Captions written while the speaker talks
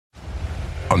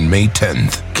On May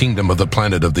 10th, Kingdom of the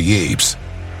Planet of the Apes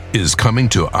is coming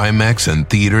to IMAX and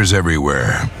theaters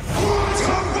everywhere. What a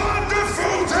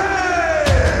wonderful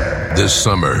day! This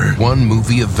summer, one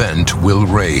movie event will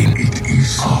reign. It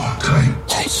is our time.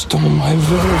 They stole my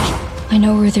village. I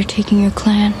know where they're taking your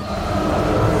clan.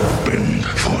 Bend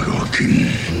for your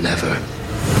king. Never.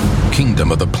 Kingdom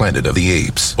of the Planet of the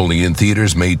Apes. Only in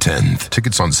theaters May 10th.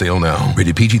 Tickets on sale now.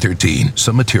 Rated PG-13.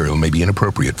 Some material may be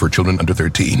inappropriate for children under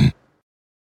 13.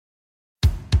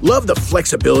 Love the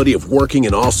flexibility of working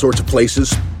in all sorts of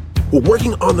places? Well,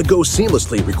 working on the go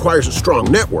seamlessly requires a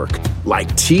strong network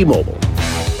like T-Mobile.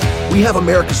 We have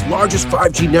America's largest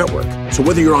 5G network, so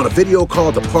whether you're on a video call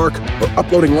at the park or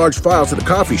uploading large files at a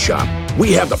coffee shop,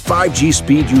 we have the 5G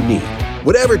speed you need.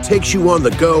 Whatever takes you on the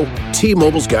go,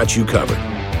 T-Mobile's got you covered.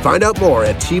 Find out more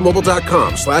at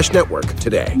T-Mobile.com/network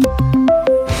today.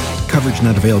 Coverage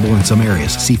not available in some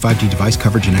areas. See 5G device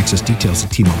coverage and access details at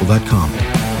T-Mobile.com.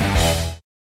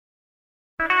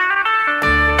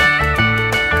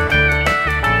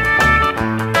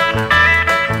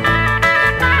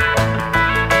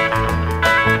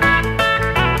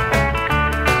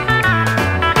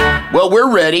 Well,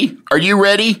 we're ready. Are you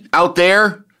ready out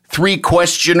there? 3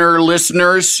 questioner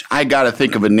listeners. I got to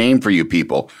think of a name for you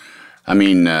people. I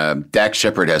mean, Dax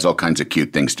Shepard has all kinds of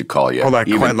cute things to call you. Oh, like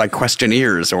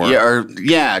questioneers or...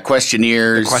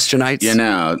 questioneers. The questionites. You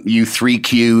know, you 3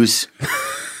 Qs.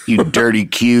 You dirty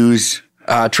Qs.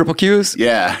 Triple Qs?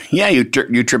 Yeah, you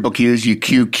triple Qs. You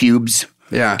Q cubes.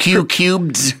 Yeah. Q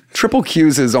cubes. Triple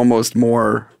Qs is almost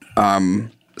more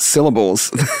syllables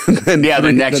than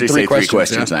actually say 3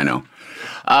 questions. Yeah. I know.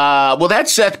 Well,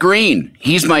 that's Seth Green.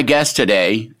 He's my guest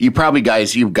today. You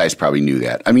guys probably knew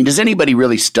that. I mean, does anybody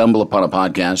really stumble upon a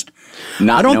podcast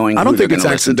not knowing? I don't think it's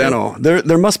accidental.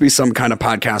 There must be some kind of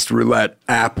podcast roulette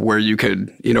app where you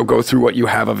could, go through what you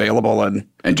have available and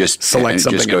just select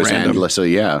something just goes at random.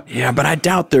 Endlessly, yeah. Yeah, but I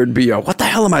doubt there'd be a "what the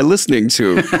hell am I listening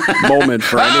to" moment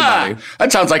for anybody.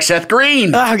 That sounds like Seth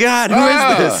Green. Oh God, who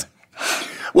is this?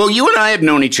 Well, you and I have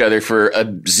known each other for a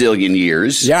zillion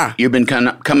years. Yeah. You've been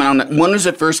coming on. When was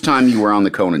the first time you were on the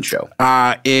Conan show?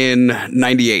 In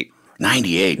 98.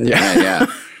 98. Yeah.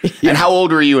 And how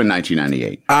old were you in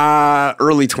 1998?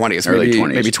 Early 20s. Early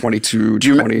 20s. Maybe 22, Do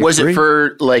you 23. Was it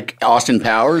for like Austin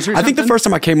Powers or something? I think the first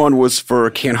time I came on was for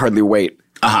Can't Hardly Wait.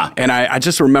 Uh-huh. And I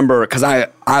just remember, because I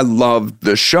loved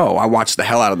the show. I watched the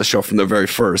hell out of the show from the very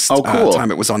first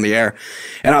time it was on the air.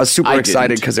 And I was super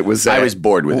excited because it was... I was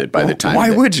bored with it by the time.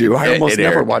 Why would you? I almost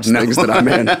never watch things that I'm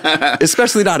in.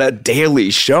 Especially not a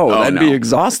daily show. That'd be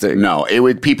exhausting. No,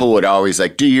 people would always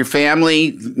like, do your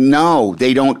family? No,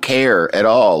 they don't care at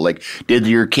all. Like, did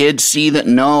your kids see that?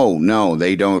 No,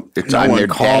 they don't. I'm their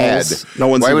dad. No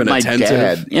one's Why even would my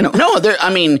attentive.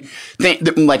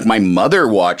 dad? Like my mother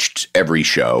watched every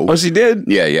show. Oh, she did?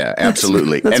 Yeah,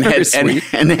 absolutely. That's very sweet.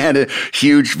 And they had a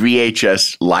huge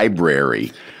VHS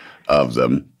library of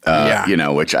them.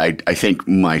 Which I think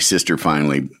my sister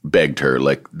finally begged her,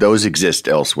 like, those exist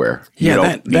elsewhere.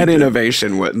 Yeah, that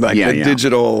innovation, the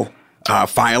digital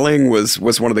filing was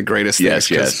one of the greatest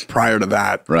things. Yes. Prior to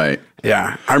that. Right.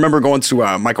 Yeah. I remember going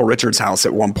to Michael Richards' house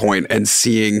at one point and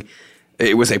seeing...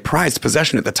 It was a prized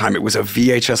possession at the time. It was a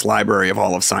VHS library of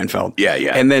all of Seinfeld. Yeah.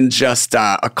 And then just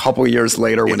a couple years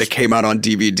later when it came out on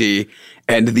DVD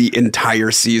and the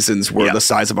entire seasons were the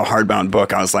size of a hardbound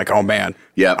book, I was like, oh, man.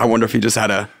 Yeah. I wonder if he just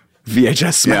had a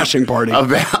VHS smashing party. A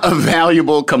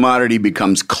valuable commodity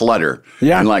becomes clutter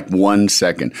in like 1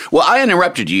 second. Well, I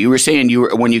interrupted you. You were saying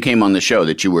when you came on the show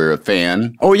that you were a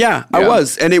fan. Oh, yeah, I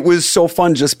was. And it was so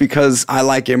fun just because I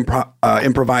like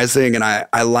improvising and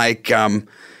I like...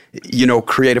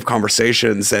 creative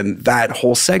conversations, and that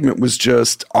whole segment was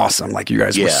just awesome. Like, you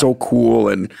guys were so cool,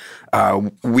 and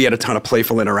we had a ton of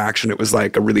playful interaction. It was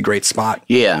like a really great spot.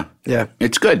 Yeah.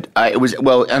 It's good.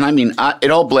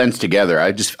 It all blends together.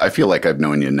 I feel like I've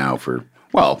known you now for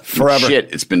forever.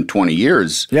 It's been 20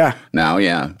 years. Yeah. Now,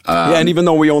 yeah. And even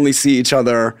though we only see each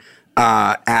other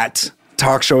at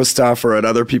talk show stuff or at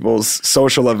other people's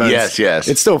social events. Yes.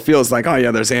 It still feels like, oh yeah,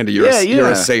 there's Andy.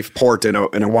 You're a safe port in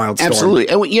a wild storm.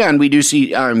 Absolutely. And we do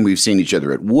see. We've seen each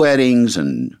other at weddings,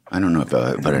 and I don't know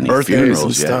about any birthdays funerals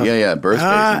and stuff. Yeah, birthdays.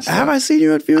 And stuff. Have I seen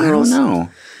you at funerals? I don't know.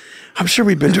 I'm sure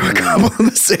we've been to a couple of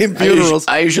the same funerals.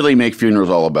 I usually make funerals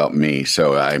all about me,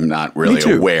 so I'm not really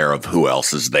aware of who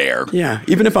else is there. Yeah,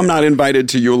 even if I'm not invited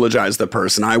to eulogize the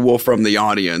person, I will from the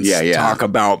audience talk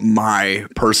about my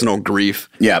personal grief.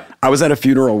 Yeah. I was at a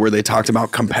funeral where they talked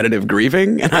about competitive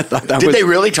grieving, and I thought that Did they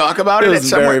really talk about it? It was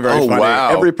very, very funny.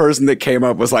 Wow. Every person that came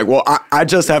up was like, well, I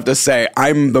just have to say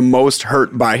I'm the most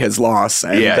hurt by his loss,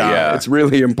 and it's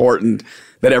really important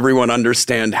that everyone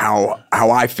understand how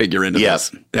I figure into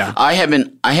this. Yeah. I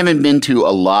haven't been to a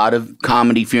lot of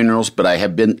comedy funerals, but I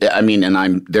have been. I mean,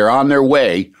 and they're on their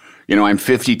way. You know, I'm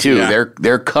 52. Yeah.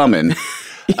 They're coming.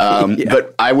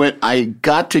 But I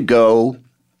got to go,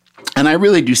 and I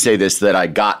really do say this, that I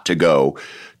got to go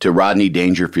to Rodney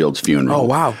Dangerfield's funeral. Oh,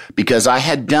 wow. Because I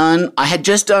had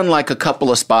just done like a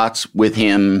couple of spots with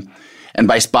him. And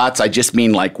by spots, I just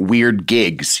mean like weird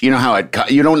gigs. You know how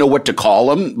you don't know what to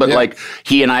call them, but like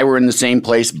he and I were in the same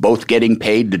place, both getting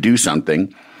paid to do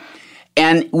something.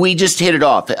 And we just hit it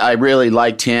off. I really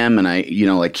liked him. And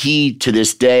he to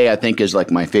this day, I think is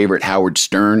like my favorite Howard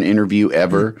Stern interview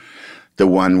ever. Mm-hmm. The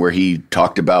one where he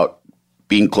talked about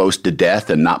being close to death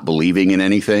and not believing in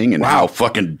anything and how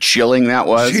fucking chilling that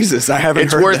was. Jesus, I haven't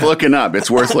heard that. It's worth looking up.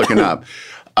 It's worth looking up.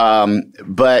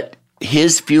 But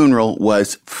his funeral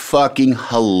was fucking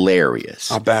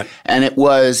hilarious. I'll bet. And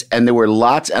there were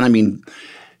lots, and I mean,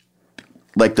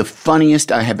 like the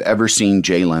funniest I have ever seen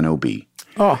Jay Leno be.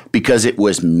 Oh. Because it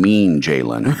was mean Jay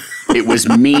Leno. It was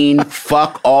mean,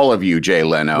 fuck all of you, Jay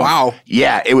Leno. Wow.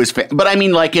 Yeah, it was, but I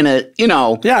mean like in a,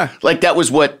 like that was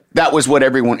what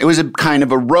everyone, it was a kind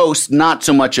of a roast, not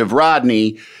so much of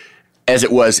Rodney as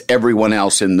it was everyone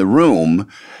else in the room.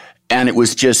 And it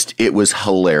was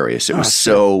hilarious. It was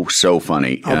so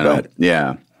funny. I'll bet.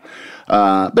 Yeah.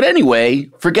 But anyway,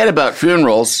 forget about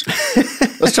funerals.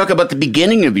 Let's talk about the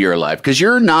beginning of your life, because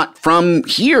you're not from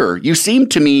here. You seem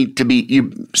to me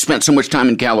you spent so much time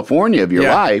in California of your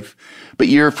life, but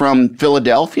you're from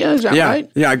Philadelphia, is that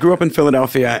right? Yeah, I grew up in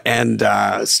Philadelphia and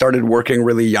started working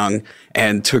really young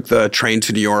and took the train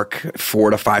to New York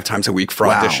 4 to 5 times a week for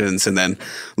auditions, and then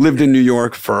lived in New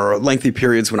York for lengthy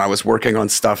periods when I was working on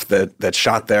stuff that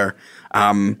shot there.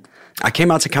 I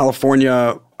came out to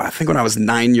California, I think when I was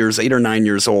 8 or 9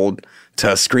 years old,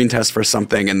 to screen test for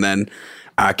something, and then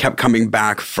kept coming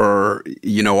back for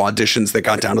auditions that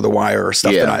got down to the wire or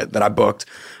stuff that I booked.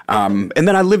 And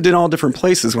then I lived in all different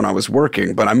places when I was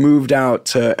working, but I moved out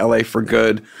to LA for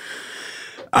good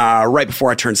right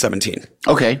before I turned 17.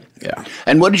 Okay. Yeah.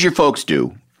 And what did your folks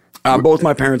do? Both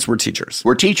my parents were teachers.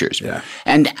 Yeah.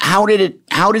 And how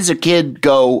does a kid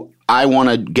go, I want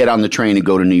to get on the train and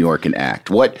go to New York and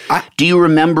act? Do you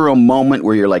remember a moment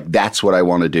where you're like, that's what I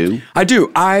want to do? I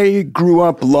do. I grew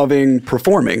up loving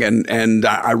performing, and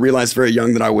I realized very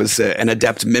young that I was an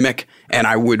adept mimic, and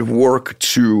I would work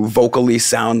to vocally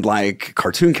sound like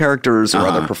cartoon characters or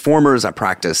other performers. I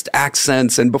practiced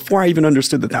accents, and before I even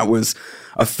understood that was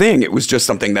a thing, it was just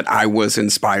something that I was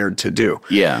inspired to do.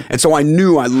 Yeah. And so I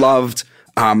knew I loved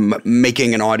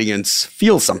making an audience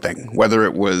feel something, whether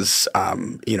it was,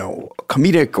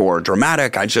 comedic or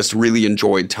dramatic. I just really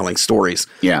enjoyed telling stories.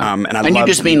 Yeah. And you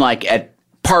just mean like at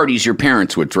parties your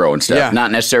parents would throw and stuff,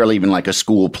 not necessarily even like a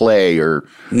school play or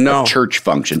a church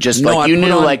function. Just like you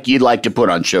knew like you'd like to put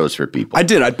on shows for people. I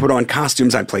did. I'd put on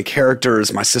costumes. I'd play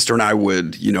characters. My sister and I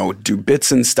would, do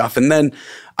bits and stuff. And then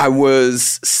I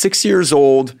was 6 years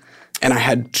old, and I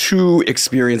had 2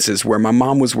 experiences where my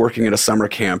mom was working at a summer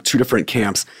camp, 2 different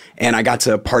camps, and I got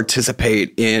to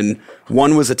participate in.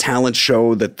 One was a talent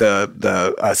show that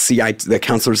the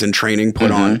counselors in training put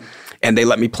on, and they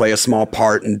let me play a small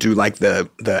part and do like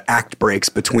the act breaks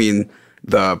between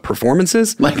the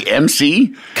performances. Like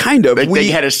MC? Kind of.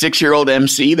 They had a 6-year-old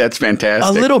MC? That's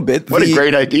fantastic. A little bit. What a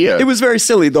great idea. It was very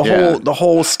silly. The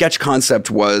whole sketch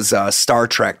concept was a Star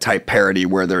Trek type parody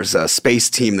where there's a space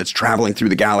team that's traveling through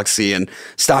the galaxy and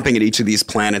stopping at each of these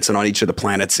planets, and on each of the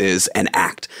planets is an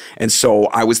act. And so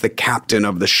I was the captain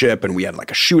of the ship, and we had like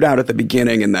a shootout at the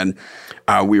beginning, and then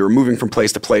we were moving from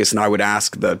place to place, and I would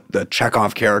ask the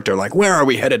Chekhov character, like, where are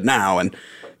we headed now? And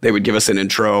they would give us an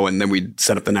intro, and then we'd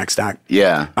set up the next act.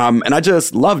 Yeah. And I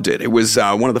just loved it. It was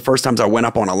one of the first times I went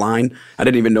up on a line. I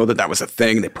didn't even know that was a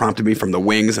thing. They prompted me from the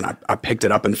wings, and I picked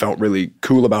it up and felt really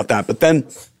cool about that. But then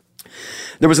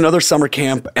there was another summer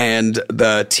camp, and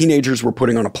the teenagers were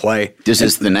putting on a play. This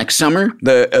is the next summer?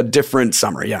 A different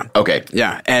summer, yeah. Okay.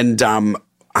 Yeah. And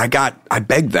I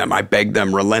begged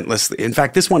them relentlessly. In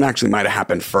fact, this one actually might have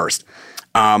happened first.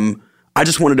 I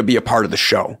just wanted to be a part of the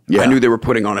show. Yeah. I knew they were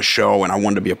putting on a show, and I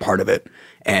wanted to be a part of it.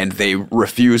 And they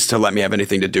refused to let me have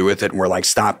anything to do with it, and were like,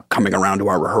 stop coming around to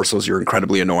our rehearsals. You're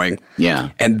incredibly annoying.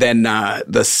 Yeah. And then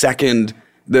the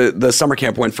summer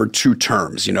camp went for 2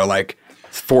 terms, like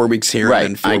 4 weeks here and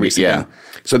then 4 weeks again.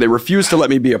 So they refused to let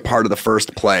me be a part of the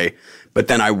first play, but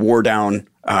then I wore down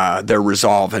their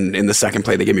resolve, and in the second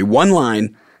play, they gave me 1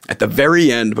 line at the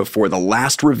very end before the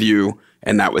last review,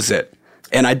 and that was it.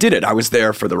 And I did it. I was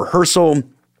there for the rehearsal.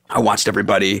 I watched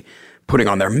everybody putting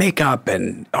on their makeup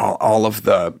and all of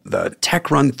the tech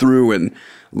run through and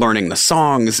learning the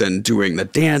songs and doing the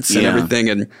dance and everything.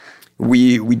 And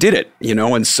we did it, you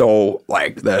know? And so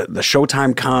like the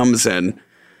showtime comes and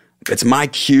it's my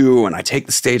cue and I take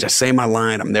the stage, I say my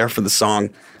line, I'm there for the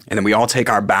song, and then we all take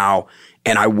our bow.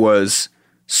 And I was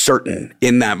certain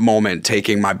in that moment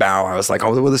taking my bow, I was like,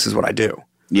 oh, well, this is what I do.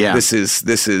 Yeah. This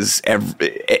is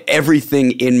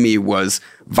everything in me was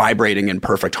vibrating in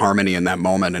perfect harmony in that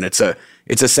moment. And it's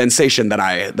a sensation that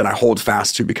I hold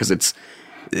fast to because it's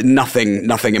nothing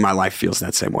in my life feels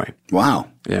that same way. Wow.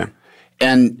 Yeah.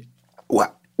 And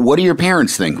what do your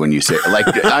parents think when you say, like,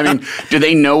 I mean, do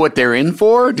they know what they're in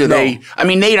for? Do they, I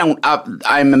mean, they don't,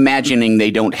 I'm imagining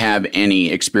they don't have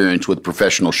any experience with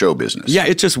professional show business. Yeah,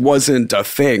 it just wasn't a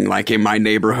thing, like in my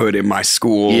neighborhood, in my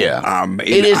school,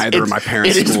 either of my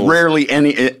parents' schools. It is rarely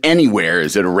anywhere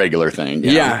is it a regular thing.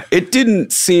 Yeah, it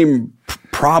didn't seem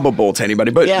probable to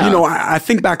anybody. But, you know, I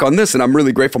think back on this and I'm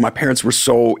really grateful my parents were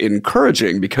so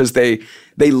encouraging because they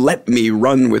let me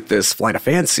run with this flight of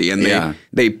fancy and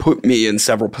they put me in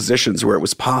several positions where it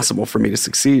was possible for me to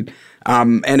succeed.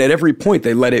 And at every point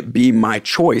they let it be my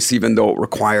choice, even though it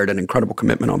required an incredible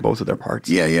commitment on both of their parts.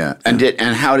 Yeah. And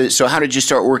how did you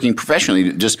start working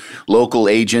professionally? Just local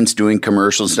agents doing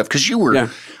commercials and stuff? Because you were,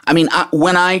 I mean,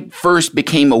 when I first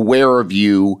became aware of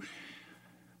you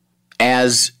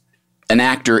as an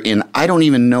actor in, I don't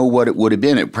even know what it would have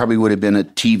been. It probably would have been a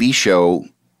TV show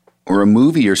or a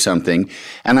movie or something.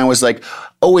 And I was like,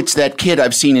 oh, it's that kid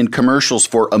I've seen in commercials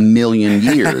for a million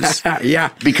years. Yeah.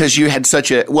 Because you had such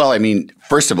a, well, I mean,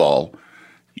 first of all,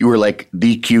 you were like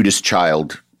the cutest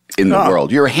child in the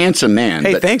world. You're a handsome man.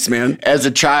 Hey, thanks, man. As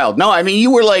a child. No, I mean,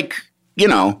 you were like, you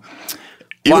know,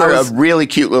 you were a really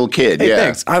cute little kid. Hey,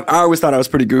 thanks. I always thought I was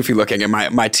pretty goofy looking and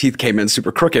my teeth came in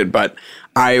super crooked, but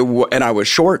I was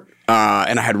short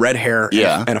and I had red hair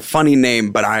and a funny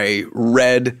name, but I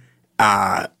read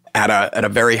at a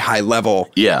very high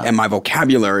level. Yeah. And my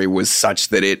vocabulary was such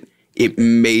that it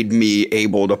made me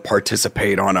able to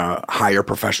participate on a higher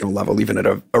professional level, even at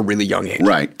a really young age.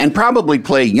 Right. And probably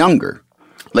play younger.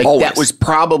 Like always. That was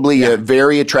probably a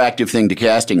very attractive thing to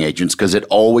casting agents because it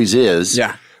always is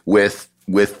with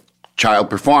child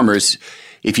performers.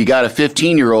 If you got a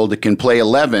 15-year-old that can play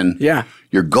 11,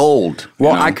 you're gold.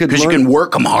 Well, I could because you can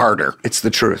work them harder. It's the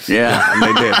truth. Yeah. And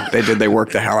they did. They did. They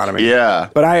worked the hell out of me. Yeah.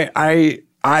 But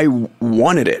I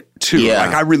wanted it too. Yeah.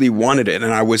 Like I really wanted it.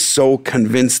 And I was so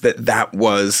convinced that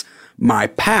was my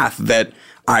path that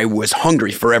I was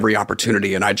hungry for every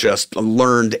opportunity. And I just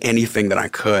learned anything that I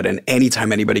could. And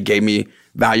anytime anybody gave me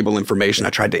valuable information, I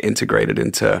tried to integrate it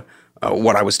into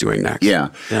what I was doing next. Yeah.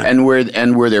 And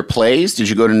were there plays? Did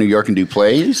you go to New York and do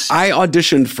plays? I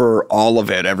auditioned for all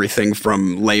of it, everything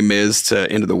from Les Mis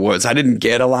to Into the Woods. I didn't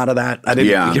get a lot of that. I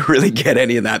didn't really get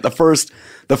any of that. The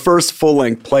first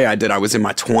full-length play I did, I was in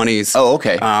my 20s. Oh,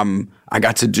 okay. I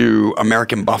got to do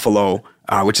American Buffalo,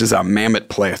 which is a Mamet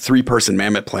play, a 3-person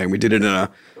Mamet play. And we did it in a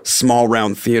small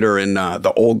round theater in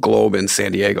the Old Globe in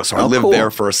San Diego. So I lived there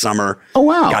for a summer. Oh,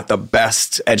 wow. Got the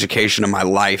best education of my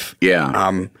life.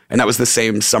 Yeah. And that was the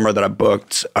same summer that I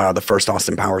booked the first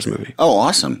Austin Powers movie. Oh,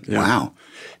 awesome. Yeah. Wow.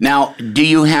 Now, do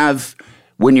you have,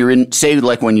 when you're in, say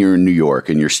like when you're in New York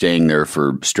and you're staying there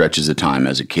for stretches of time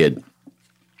as a kid,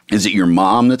 is it your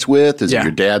mom that's with? Is it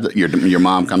your dad? Your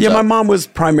mom comes up? Yeah, my mom was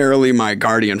primarily my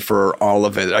guardian for all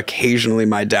of it. Occasionally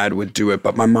my dad would do it,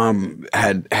 but my mom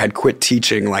had quit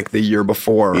teaching like the year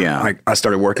before I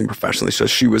started working professionally, so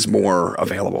she was more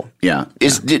available. Yeah.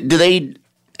 Do they,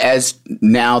 as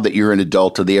now that you're an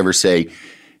adult, do they ever say,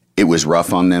 it was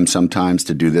rough on them sometimes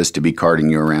to do this, to be carting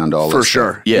you around all this For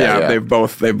sure. stuff? Yeah. They've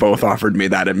both offered me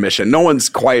that admission. No one's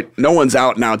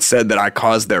out now said that I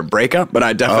caused their breakup, but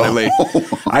I definitely,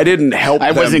 I didn't help them.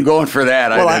 I wasn't going for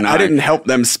that. Well, I didn't help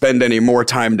them spend any more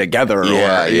time together.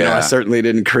 You know, I certainly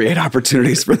didn't create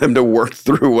opportunities for them to work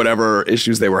through whatever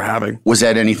issues they were having. Was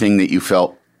that anything that you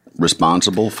felt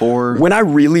responsible for? When I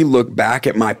really look back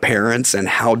at my parents and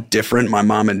how different my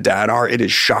mom and dad are, it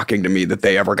is shocking to me that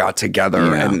they ever got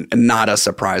together and not a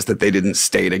surprise that they didn't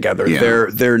stay together. Yeah.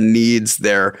 Their needs,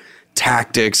 their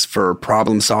tactics for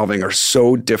problem solving are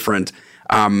so different.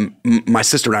 My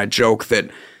sister and I joke that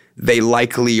they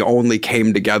likely only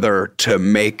came together to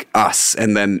make us,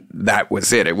 and then that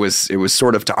was it. It was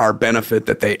sort of to our benefit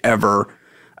that they ever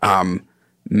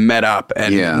met up,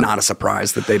 and not a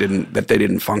surprise that they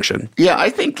didn't function. Yeah, I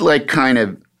think like kind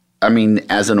of, I mean,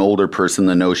 as an older person,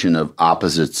 the notion of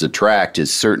opposites attract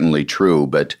is certainly true,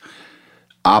 but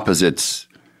opposites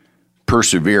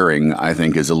persevering, I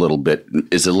think, is a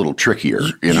little trickier.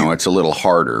 You know, it's a little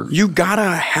harder. You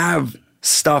gotta have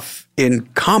stuff in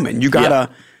common. You gotta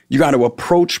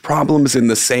approach problems in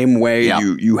the same way. Yeah.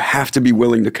 You have to be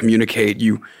willing to communicate.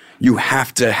 You you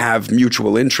have to have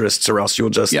mutual interests, or else you'll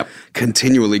just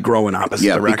continually grow in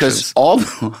opposite directions. Because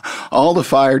all the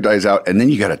fire dies out, and then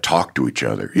you got to talk to each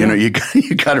other. You know, you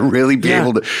got to really be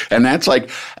able to, and that's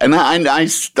like, and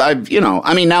I've, you know,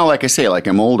 I mean, now, like I say, like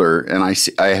I'm older, and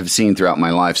I have seen throughout my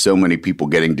life so many people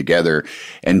getting together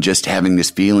and just having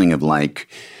this feeling of like,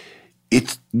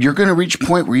 you're going to reach a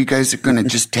point where you guys are going to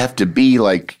just have to be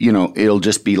like, you know, it'll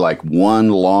just be like one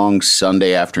long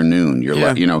Sunday afternoon. You're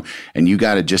like, you know, and you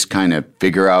got to just kind of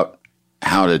figure out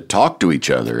how to talk to each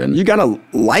other, and you got to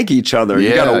like each other.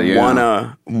 You got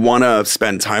to wanna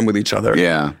spend time with each other.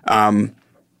 Yeah.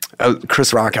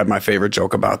 Chris Rock had my favorite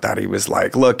joke about that. He was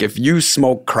like, look, if you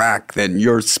smoke crack, then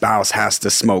your spouse has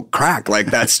to smoke crack. Like,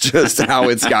 that's just how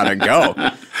it's got to go.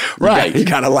 Right. You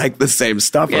got to like the same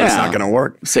stuff or it's not going to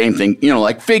work. Same thing, you know,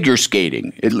 like figure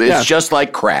skating. It's just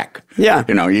like crack. Yeah.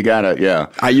 You know, you got to,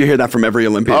 you hear that from every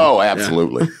Olympian. Oh,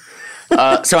 absolutely.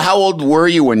 So how old were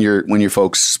you when your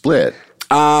folks split?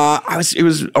 I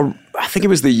think it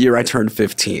was the year I turned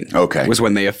 15. Okay. Was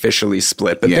when they officially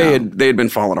split. But they had been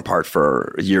falling apart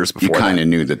for years before. You kind of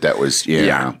knew that was,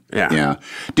 Yeah.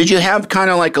 Did you have kind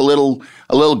of like a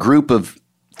little group of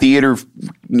theater,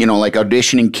 you know, like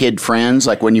auditioning kid friends,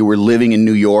 like when you were living in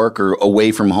New York or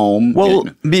away from home? Well,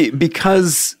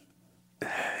 because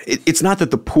it's not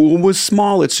that the pool was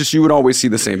small. It's just you would always see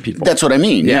the same people. That's what I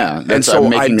mean. Yeah. And so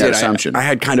I'm making that assumption. I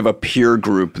had kind of a peer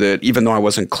group that even though I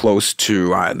wasn't close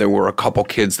to, there were a couple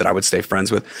kids that I would stay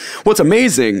friends with. What's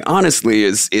amazing, honestly,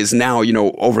 is now, you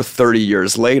know, over 30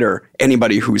 years later,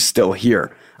 anybody who's still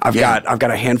here. I've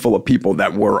got a handful of people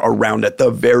that were around at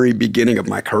the very beginning of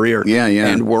my career. Yeah.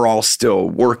 And we're all still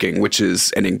working, which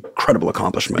is an incredible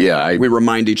accomplishment. Yeah. We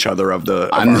remind each other of our own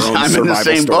I'm survival in the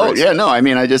same stories. boat. Yeah, no, I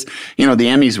mean, I just, you know, the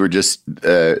Emmys were just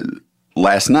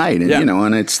last night, and, you know,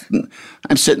 and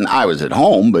I was at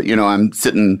home, but, you know, I'm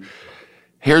sitting,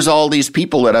 here's all these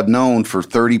people that I've known for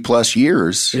 30 plus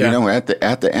years, you know, at the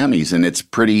Emmys. And it's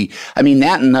pretty, I mean,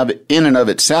 that in and of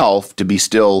itself to be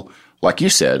still, like you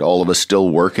said, all of us still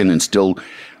working and still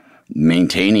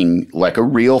maintaining like a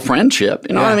real friendship.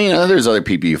 You know what I mean? There's other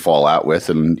people you fall out with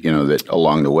and, you know, that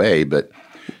along the way, but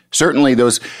certainly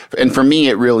those, and for me,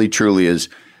 it really truly is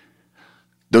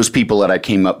those people that I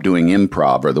came up doing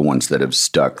improv are the ones that have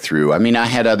stuck through. I mean, I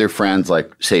had other friends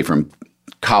like, say, from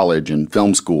college and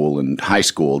film school and high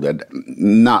school that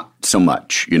not so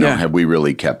much, you know, have we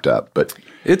really kept up, but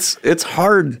it's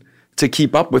hard to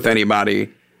keep up with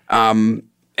anybody.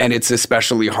 And it's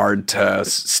especially hard to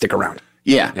stick around.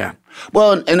 Yeah.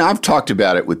 Well, and I've talked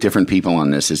about it with different people on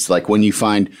this. It's like when you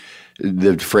find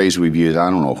the phrase we've used,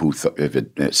 I don't know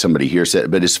if somebody here said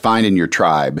it, but it's finding your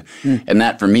tribe. And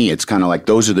that for me, it's kind of like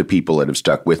those are the people that have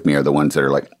stuck with me are the ones that are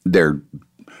like, they're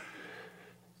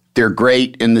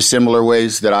great in the similar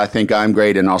ways that I think I'm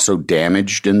great and also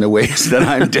damaged in the ways that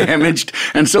I'm damaged.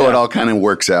 And so it all kind of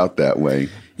works out that way.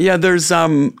 Yeah, there's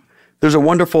a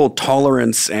wonderful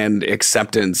tolerance and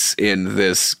acceptance in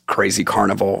this crazy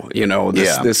carnival. You know,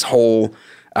 this whole,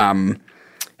 I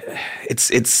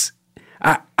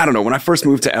don't know. When I first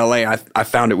moved to LA, I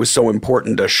found it was so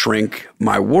important to shrink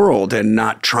my world and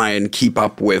not try and keep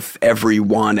up with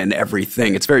everyone and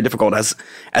everything. It's very difficult as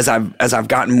I've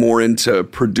gotten more into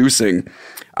producing.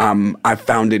 I've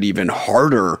found it even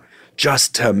harder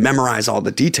just to memorize all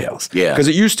the details. Yeah. Because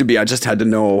it used to be I just had to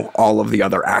know all of the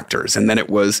other actors, and then it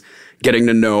was getting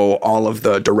to know all of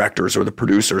the directors or the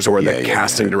producers or the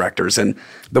casting directors. And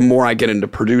the more I get into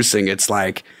producing, it's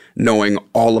like knowing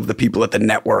all of the people at the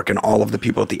network and all of the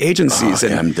people at the agencies.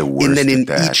 I'm the worst and then in at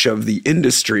that. each of the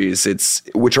industries,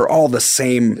 which are all the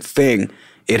same thing,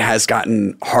 it has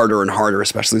gotten harder and harder,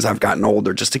 especially as I've gotten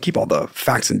older, just to keep all the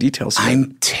facts and details.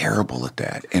 I'm terrible at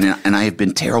that. And I have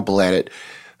been terrible at it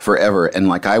forever. And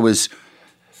like I was,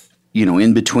 you know,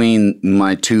 in between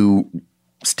my two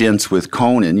stints with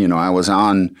Conan, you know, I was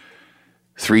on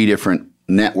 3 different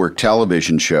network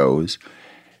television shows,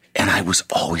 and I was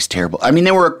always terrible. I mean,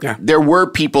 there were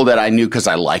people that I knew because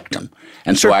I liked them,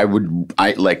 and so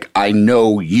I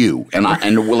know you,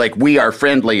 and like we are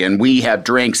friendly, and we have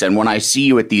drinks, and when I see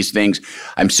you at these things,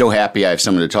 I'm so happy I have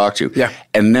someone to talk to. Yeah.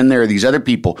 And then there are these other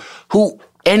people who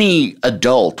any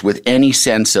adult with any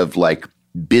sense of like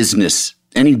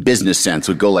any business sense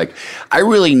would go like, I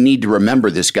really need to remember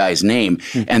this guy's name.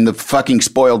 And the fucking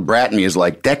spoiled brat in me is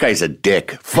like, that guy's a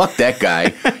dick. Fuck that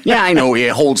guy. Yeah, I know he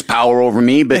holds power over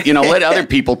me, but, you know, let other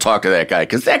people talk to that guy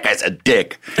because that guy's a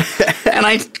dick. And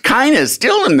I kind of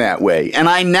still am that way. And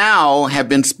I now have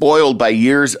been spoiled by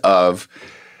years of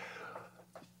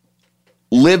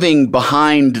living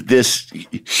behind this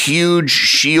huge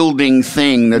shielding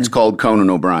thing that's called Conan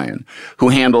O'Brien, who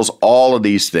handles all of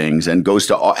these things and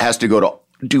has to go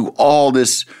to do all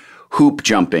this hoop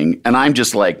jumping, and I'm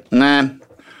just like, nah.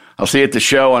 I'll see you at the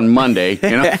show on Monday.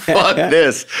 Fuck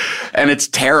this, and it's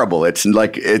terrible. It's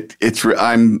like it's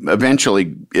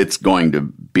going to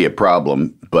be a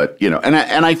problem. But and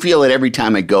I feel it every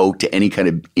time I go to any kind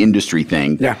of industry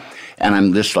thing. Yeah, and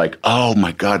I'm just like, oh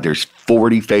my God, there's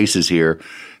 40 faces here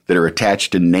that are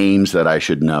attached to names that I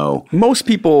should know. Most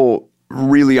people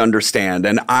really understand,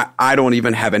 and I don't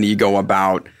even have an ego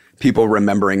about people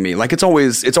remembering me. Like it's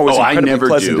always incredibly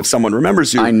pleasant if someone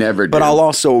remembers you. I never do. But I'll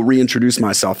also reintroduce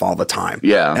myself all the time.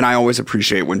 Yeah. And I always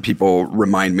appreciate when people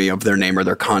remind me of their name or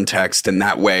their context, and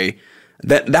that way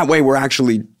we're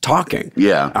actually talking.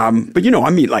 Yeah. But I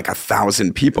meet like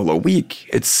 1,000 people a week.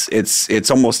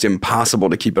 It's almost impossible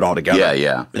to keep it all together.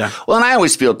 Yeah. Well, and I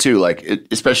always feel too, like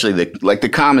especially the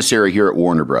commissary here at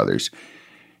Warner Brothers,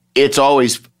 it's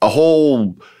always a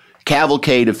whole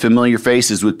cavalcade of familiar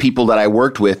faces with people that I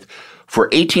worked with for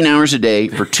 18 hours a day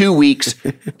for 2 weeks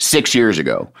 6 years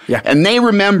ago. Yeah. And they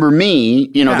remember me,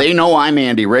 they know I'm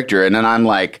Andy Richter. And then I'm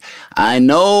like, I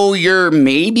know you're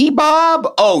maybe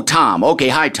Bob. Oh, Tom. Okay.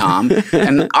 Hi, Tom.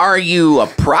 And are you a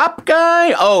prop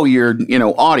guy? Oh, you're,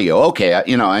 audio. Okay.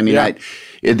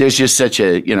 There's just such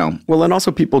a, Well, and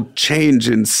also people change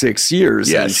in 6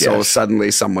 years. Yes, and so suddenly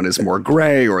someone is more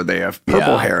gray, or they have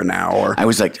purple hair now, or I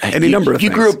was like, any number of things.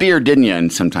 You grew a beard, didn't you?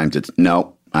 And sometimes it's,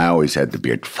 no, I always had the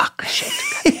beard. Fuck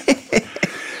shit.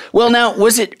 Well, now,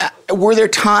 were there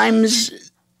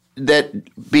times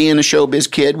that being a showbiz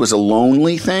kid was a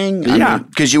lonely thing? Yeah.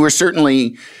 Because you were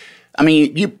certainly,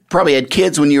 you probably had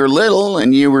kids when you were little,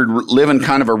 and you were living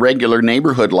kind of a regular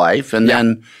neighborhood life. And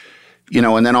then,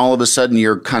 and then all of a sudden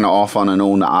you're kind of off on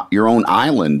your own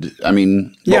island.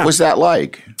 What was that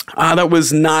like? That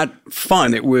was not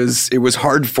fun. It was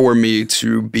hard for me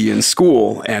to be in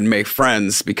school and make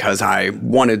friends because I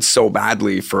wanted so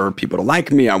badly for people to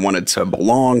like me. I wanted to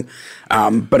belong.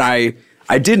 But I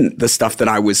didn't. The stuff that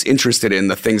I was interested in,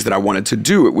 the things that I wanted to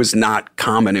do, it was not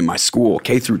common in my school.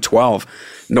 K through 12,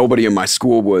 nobody in my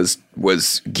school was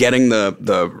getting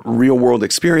the real world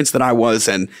experience that I was,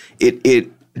 and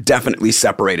it definitely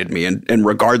separated me. And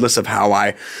regardless of how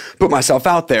I put myself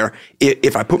out there,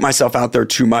 if I put myself out there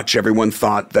too much, everyone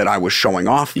thought that I was showing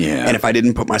off. Yeah. And if I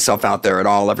didn't put myself out there at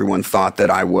all, everyone thought that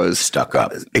I was stuck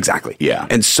up. Exactly. Yeah.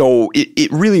 And so it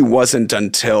really wasn't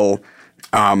until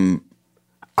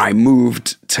I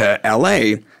moved to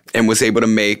LA and was able to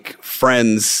make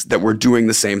friends that were doing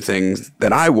the same things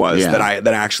that I was, that I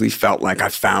actually felt like I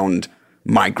found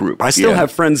my group. I still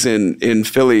have friends in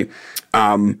Philly,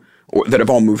 that have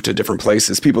all moved to different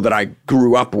places, people that I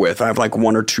grew up with. I have like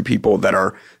 1 or 2 people that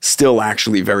are still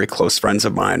actually very close friends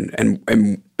of mine.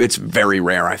 And it's very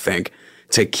rare, I think,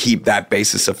 to keep that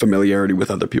basis of familiarity with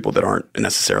other people that aren't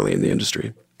necessarily in the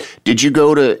industry. Did you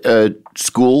go to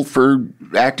school for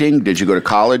acting? Did you go to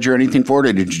college or anything for it?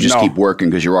 Or did you just keep working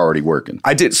because you're already working?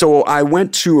 I did. So I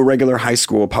went to a regular high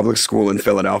school, public school in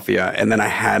Philadelphia, and then I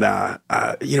had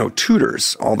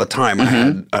tutors all the time. I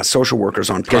had social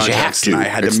workers on projects. You have to. And I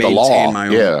had it's to maintain my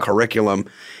own curriculum.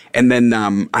 And then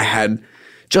I had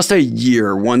just a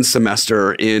year, 1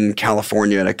 semester in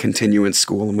California at a continuance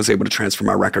school, and was able to transfer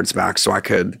my records back so I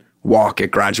could walk at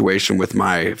graduation with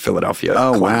my Philadelphia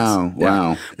class.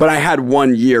 Wow. But I had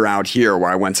 1 year out here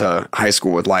where I went to high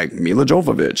school with like Mila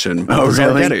Jovovich and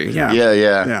Zargetti.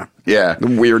 Yeah. The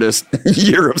weirdest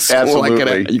year of school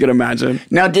you could imagine.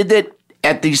 Now, did that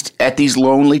at these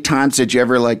lonely times, did you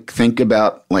ever like think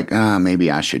about like, maybe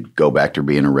I should go back to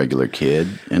being a regular kid,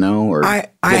 or I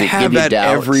have that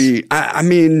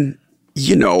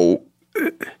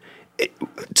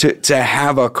to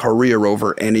have a career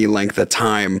over any length of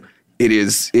time,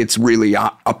 it's really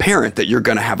apparent that you're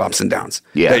going to have ups and downs.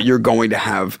 Yeah. That you're going to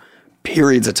have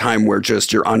periods of time where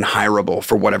just you're unhireable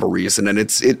for whatever reason, and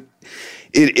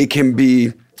it can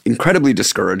be incredibly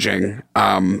discouraging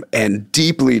and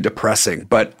deeply depressing.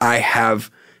 But I have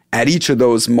at each of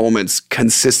those moments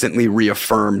consistently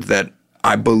reaffirmed that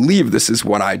I believe this is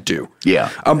what I do. Yeah.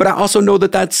 But I also know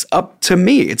that that's up to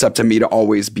me. It's up to me to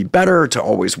always be better, to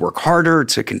always work harder,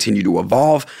 to continue to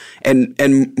evolve, and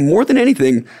more than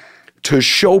anything, to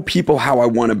show people how I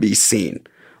want to be seen.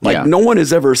 Like no one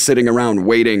is ever sitting around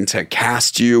waiting to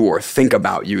cast you or think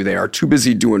about you. They are too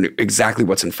busy doing exactly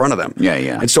what's in front of them.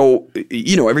 Yeah. And so,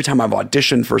 every time I've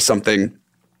auditioned for something,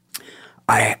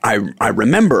 I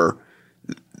remember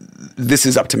this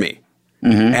is up to me.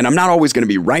 Mm-hmm. And I'm not always going to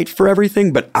be right for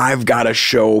everything, but I've got to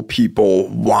show people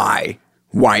why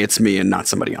it's me and not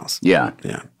somebody else. Yeah.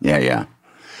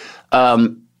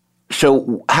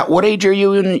 So what age are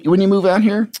you when you move out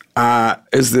here?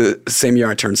 Is the same year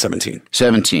I turned 17.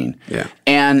 17. Yeah.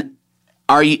 And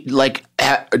are you like,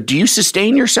 do you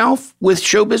sustain yourself with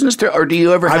show business, or do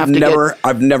you ever have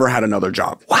I've never had another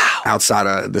job outside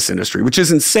of this industry, which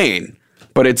is insane.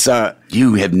 But it's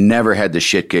you have never had the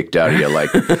shit kicked out of you. Like,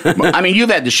 I mean, you've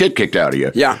had the shit kicked out of you.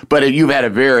 Yeah. But you've had a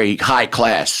very high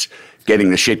class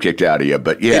getting the shit kicked out of you.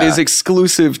 But yeah, it is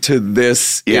exclusive to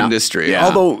this industry. Yeah.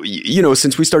 Although,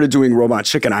 since we started doing Robot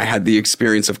Chicken, I had the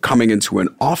experience of coming into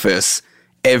an office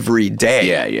every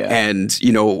day. Yeah. And,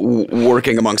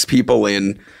 working amongst people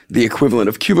in the equivalent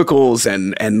of cubicles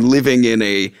and living in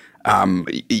a,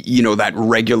 that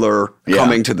regular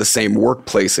coming to the same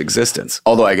workplace existence.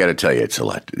 Although I got to tell you, it's a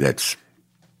lot.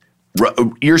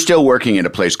 You're still working at a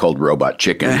place called Robot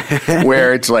Chicken,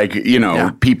 where it's like,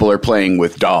 people are playing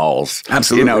with dolls.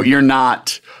 Absolutely. You're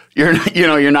not.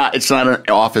 It's not an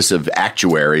office of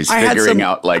actuaries figuring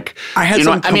out like. I had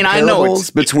some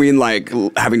comparables between like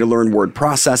having to learn word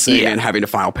processing and having to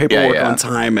file paperwork on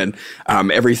time and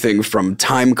everything from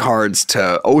time cards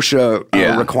to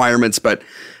OSHA requirements, but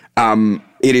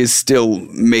it is still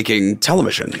making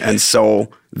television, and so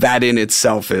that in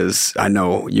itself is, I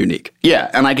know, unique.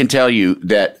 Yeah, and I can tell you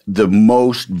that the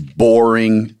most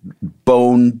boring,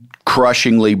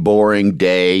 bone-crushingly boring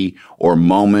day or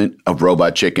moment of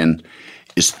Robot Chicken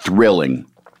is thrilling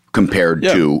compared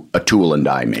to a tool and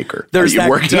die maker. There's that,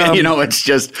 it's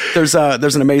just there's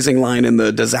an amazing line in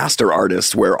The Disaster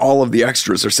Artist where all of the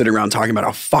extras are sitting around talking about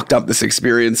how fucked up this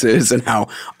experience is and how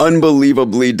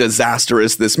unbelievably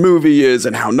disastrous this movie is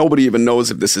and how nobody even knows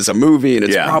if this is a movie and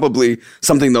it's probably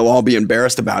something they'll all be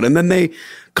embarrassed about. And then they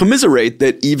commiserate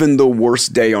that even the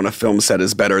worst day on a film set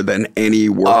is better than any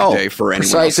work day for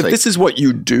anyone else. If this is what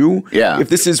you do, if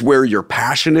this is where your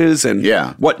passion is and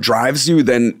what drives you,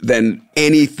 then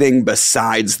anything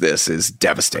besides this is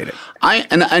devastating.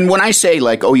 And when I say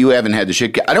like, oh, you haven't had the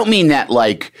shit, I don't mean that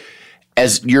like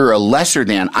as you're a lesser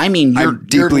than. I mean, I'm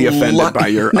deeply offended by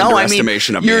your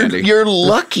underestimation of me, Andy. You're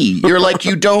lucky. You're like,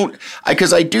 you don't,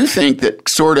 because I do think that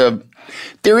sort of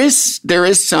there is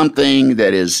something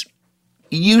that is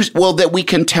that we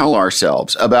can tell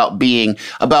ourselves about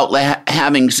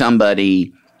having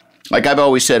somebody, like I've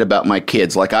always said about my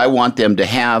kids, like I want them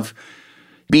to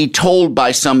be told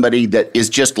by somebody that is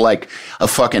just like a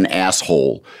fucking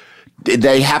asshole.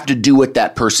 They have to do what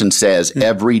that person says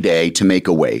every day to make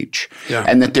a wage. Yeah.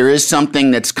 And that there is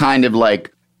something that's kind of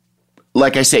like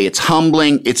I say, it's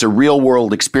humbling. It's a real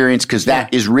world experience because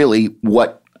that is really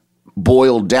what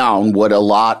boiled down what a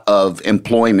lot of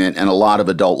employment and a lot of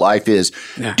adult life is,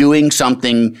 doing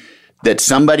something that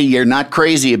somebody you're not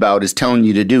crazy about is telling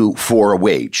you to do for a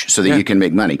wage so that you can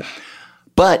make money.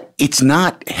 But it's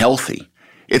not healthy.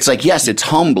 It's like, yes, it's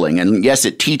humbling and yes,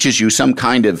 it teaches you some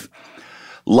kind of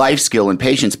life skill and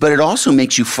patience, but it also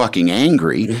makes you fucking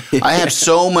angry. I have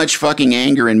so much fucking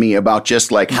anger in me about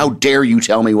just like, how dare you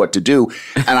tell me what to do?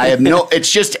 And I have it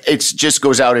just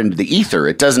goes out into the ether.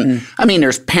 It doesn't, I mean,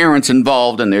 there's parents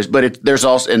involved and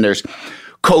there's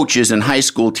coaches and high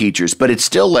school teachers, but it's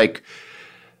still like,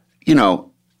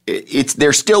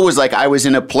 there still was like, I was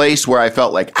in a place where I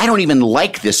felt like, I don't even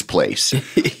like this place.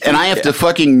 And I have to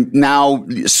fucking now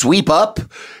sweep up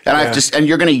and I have to, and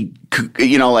you're going to,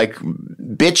 like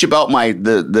bitch about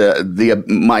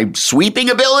my sweeping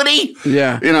ability.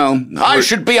 Yeah. I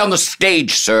should be on the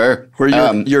stage, sir. Where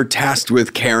you're tasked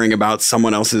with caring about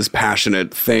someone else's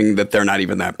passionate thing that they're not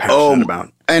even that passionate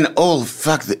about. And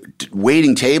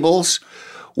waiting tables.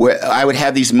 Where I would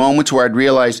have these moments where I'd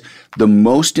realize the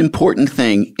most important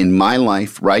thing in my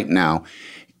life right now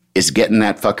is getting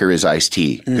that fucker his iced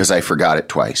tea because I forgot it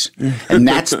twice. And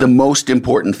that's the most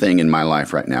important thing in my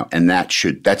life right now. And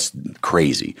that's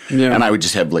crazy. Yeah. And I would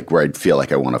just have like where I'd feel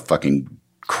like I want to fucking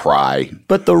cry.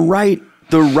 But the right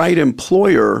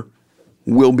employer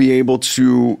will be able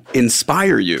to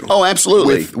inspire you. Oh,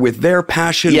 absolutely. With their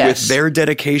passion, with their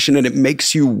dedication, and it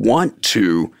makes you want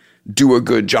to do a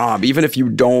good job, even if you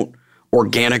don't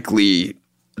organically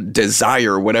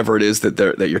desire whatever it is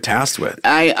that you're tasked with.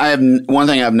 I have one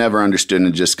thing I've never understood,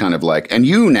 and just kind of like, and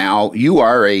you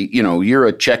are you're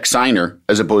a check signer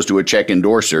as opposed to a check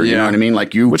endorser. You know what I mean?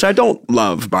 Like which I don't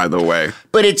love, by the way.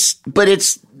 But it's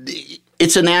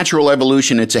a natural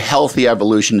evolution. It's a healthy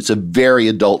evolution. It's a very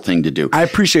adult thing to do. I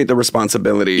appreciate the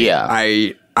responsibility. Yeah.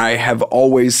 I have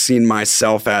always seen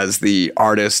myself as the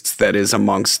artist that is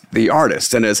amongst the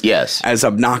artists. And as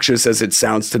obnoxious as it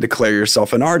sounds to declare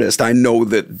yourself an artist, I know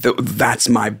that that's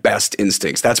my best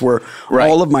instincts. That's where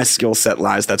all of my skill set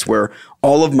lies. That's where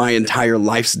all of my entire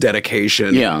life's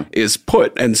dedication is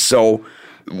put. And so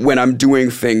when I'm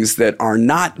doing things that are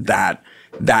not that,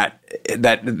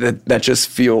 that just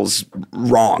feels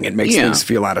wrong. It makes things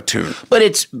feel out of tune. But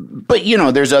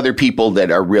there's other people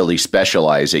that are really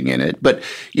specializing in it. But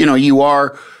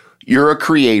you're a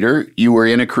creator. You were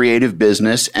in a creative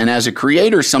business, and as a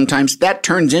creator, sometimes that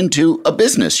turns into a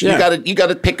business. You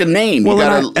gotta pick a name.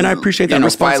 Well, and I appreciate that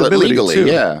responsibility file it legally, too.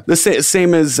 Yeah, the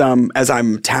same as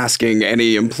I'm tasking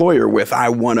any employer with. I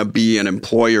want to be an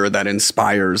employer that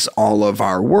inspires all of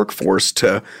our workforce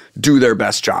to do their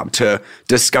best job, to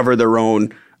discover their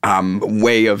own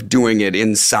way of doing it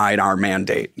inside our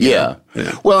mandate. Yeah.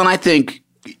 Well, and I think.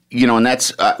 And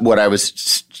that's what I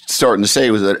was starting to say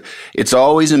was that it's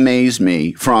always amazed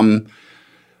me from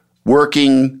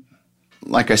working,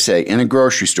 like I say, in a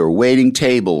grocery store, waiting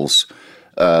tables,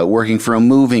 working for a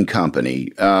moving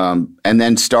company, and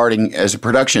then starting as a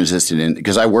production assistant.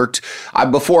 Because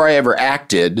before I ever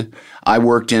acted, I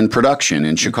worked in production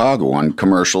in Chicago on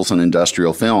commercials and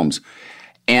industrial films.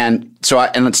 And so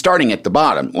starting at the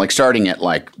bottom, starting at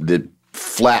the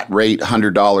flat rate,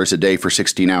 $100 a day for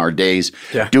 16-hour days,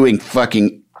 doing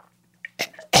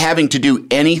having to do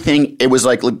anything. It was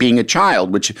like being a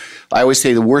child, which I always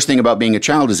say the worst thing about being a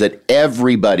child is that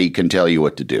everybody can tell you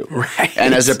what to do. Right.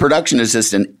 And as a production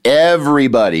assistant,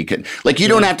 everybody can. You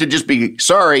don't have to just be,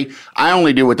 sorry, I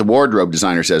only do what the wardrobe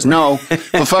designer says. No,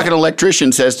 if a fucking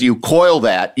electrician says to you, coil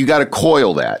that, you got to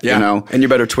coil that, And you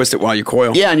better twist it while you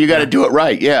coil. Yeah, and you got to do it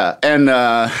right, yeah.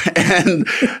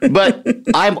 But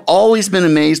I've always been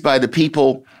amazed by the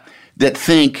people that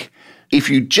think, if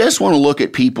you just want to look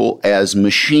at people as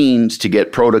machines to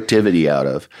get productivity out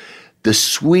of, the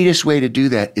sweetest way to do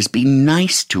that is be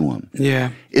nice to them.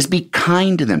 Yeah. Is be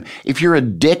kind to them. If you're a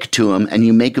dick to them and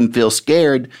you make them feel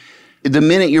scared, the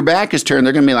minute your back is turned,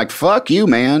 they're going to be like, fuck you,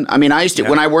 man. I mean, I used to,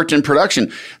 when I worked in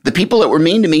production, the people that were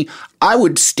mean to me, I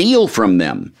would steal from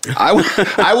them. I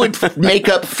would make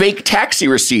up fake taxi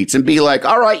receipts and be like,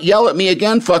 all right, yell at me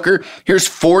again, fucker. Here's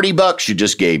 $40 you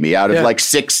just gave me out of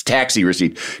 6 taxi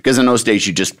receipts. Because in those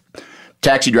days,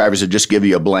 taxi drivers would just give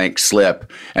you a blank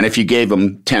slip. And if you gave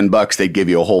them $10, they'd give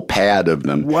you a whole pad of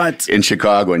them. What? In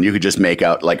Chicago. And you could just make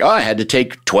out I had to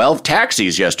take 12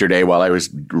 taxis yesterday while I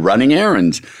was running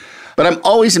errands. But I'm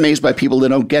always amazed by people that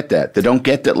don't get that. They don't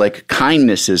get that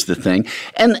kindness is the thing.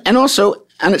 And also,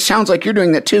 and it sounds like you're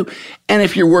doing that too. And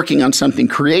if you're working on something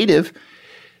creative,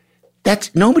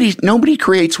 that's nobody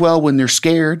creates well when they're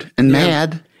scared and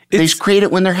mad. They create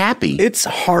it when they're happy. It's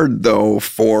hard, though,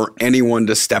 for anyone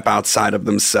to step outside of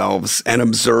themselves and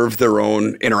observe their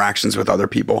own interactions with other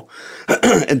people.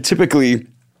 And typically,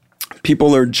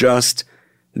 people are just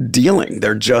dealing.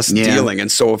 They're just dealing. And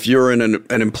so if you're in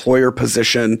an employer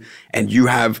position and you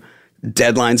have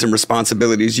deadlines and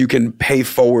responsibilities, you can pay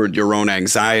forward your own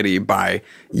anxiety by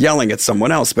yelling at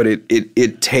someone else. But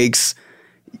it takes,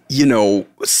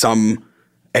 some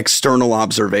external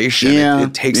observation.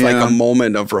 It takes a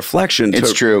moment of reflection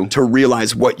to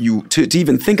realize to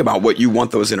even think about what you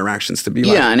want those interactions to be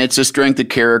like. Yeah, and it's a strength of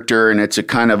character, and it's a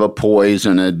kind of a poise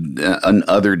and an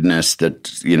otherness that,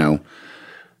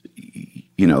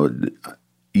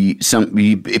 some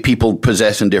people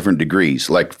possess in different degrees,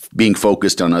 like being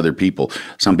focused on other people.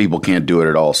 Some people can't do it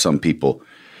at all. Some people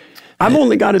I've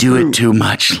only got to do it too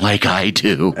much, like I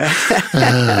do.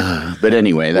 But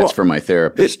anyway, that's for my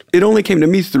therapist. It only came to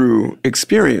me through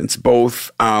experience,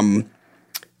 both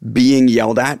being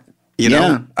yelled at,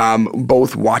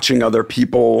 both watching other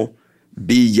people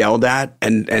be yelled at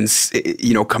and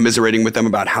commiserating with them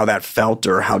about how that felt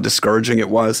or how discouraging it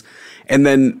was. And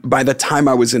then by the time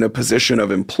I was in a position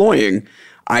of employing,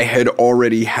 I had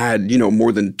already had,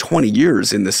 more than 20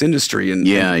 years in this industry. And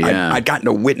I'd gotten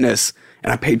to witness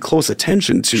and I paid close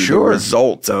attention to the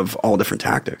results of all different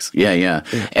tactics. Yeah.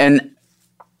 And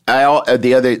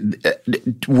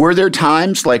were there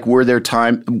times,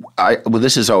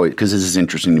 this is always, because this is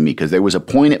interesting to me, because there was a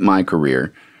point in my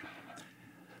career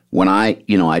when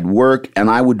I'd work and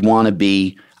I would want to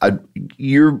be,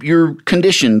 you're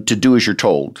conditioned to do as you're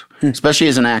told, especially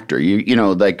as an actor.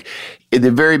 At the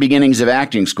very beginnings of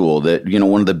acting school, that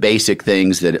one of the basic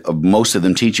things that most of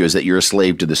them teach you is that you're a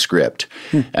slave to the script.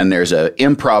 And there's an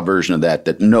improv version of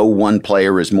that no one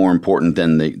player is more important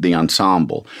than the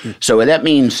ensemble. So that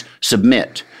means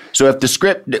submit. So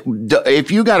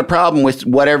if you got a problem with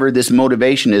whatever this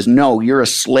motivation is, no, you're a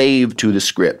slave to the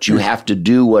script. You have to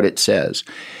do what it says.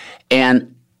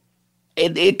 And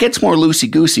it gets more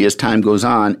loosey-goosey as time goes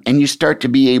on, and you start to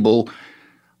be able,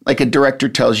 like a director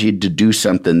tells you to do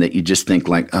something that you just think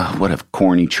oh, what a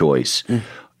corny choice.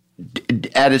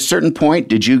 At a certain point,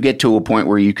 did you get to a point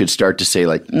where you could start to say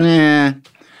nah,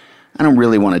 I don't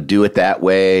really want to do it that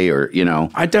way, or, you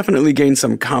know. I definitely gained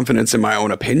some confidence in my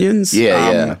own opinions.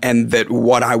 Yeah. And that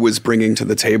what I was bringing to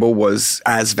the table was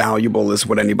as valuable as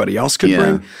what anybody else could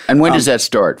bring. And when does that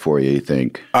start for you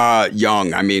think?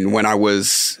 Young. I mean, when I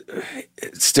was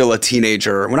still a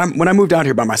teenager, when I moved out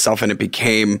here by myself and it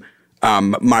became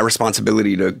my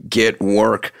responsibility to get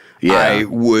work, I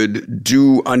would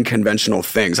do unconventional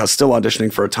things. I was still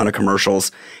auditioning for a ton of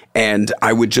commercials, and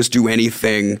I would just do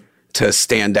anything to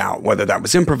stand out, whether that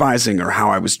was improvising or how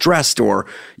I was dressed, or,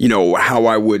 you know, how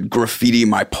I would graffiti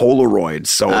my Polaroid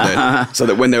so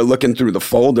that when they're looking through the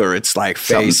folder, it's like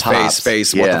face. What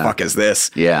the fuck is this?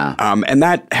 Yeah. And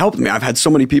that helped me. I've had so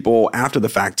many people after the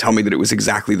fact tell me that it was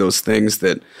exactly those things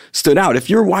that stood out. If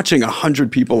you're watching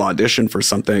 100 people audition for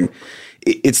something,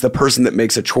 it's the person that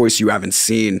makes a choice you haven't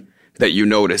seen that you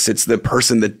notice. It's the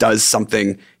person that does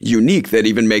something unique that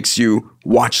even makes you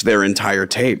watch their entire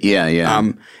tape. Yeah.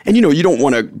 And, you know, you don't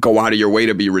want to go out of your way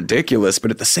to be ridiculous, but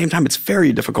at the same time, it's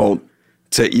very difficult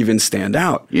to even stand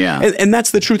out. Yeah. And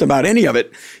that's the truth about any of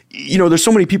it. You know, there's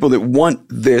so many people that want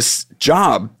this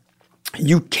job.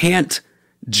 You can't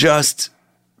just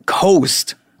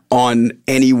coast on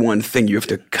any one thing. You have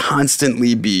to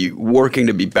constantly be working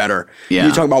to be better. Yeah.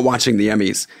 You talk about watching the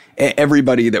Emmys.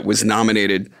 Everybody that was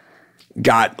nominated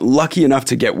got lucky enough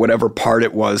to get whatever part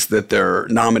it was that they're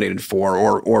nominated for,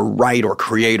 or write or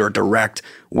create or direct,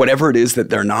 whatever it is that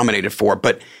they're nominated for.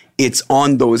 But it's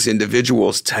on those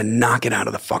individuals to knock it out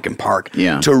of the fucking park,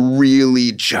 to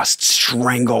really just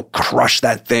strangle, crush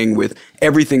that thing with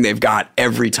everything they've got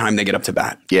every time they get up to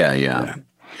bat. Yeah.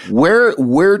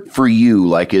 Where for you,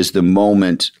 like, is the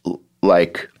moment,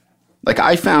 like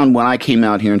I found when I came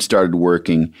out here and started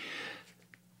working,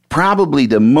 probably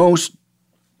the most,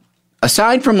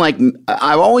 aside from, like,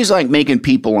 I always like making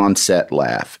people on set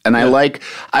laugh, and I like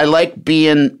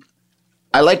being,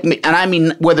 and I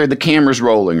mean whether the camera's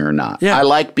rolling or not. Yeah. I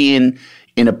like being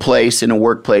in a place, in a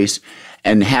workplace,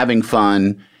 and having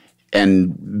fun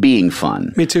and being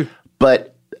fun. Me too.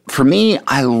 But for me,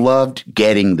 I loved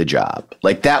getting the job.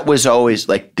 Like, that was always,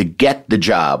 like, to get the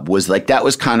job was, like, that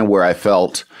was kind of where I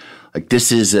felt like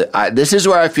this is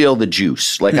where I feel the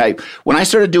juice. Like, when I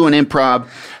started doing improv,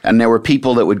 and there were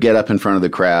people that would get up in front of the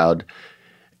crowd,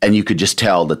 and you could just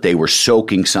tell that they were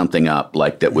soaking something up,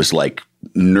 like, that was like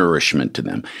nourishment to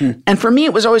them. And for me,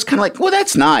 it was always kind of like, well,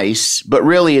 that's nice, but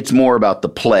really it's more about the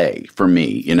play for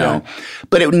me, you know.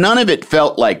 But none of it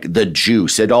felt like the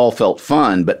juice. It all felt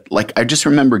fun, but, like, I just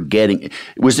remember getting.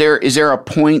 Is there a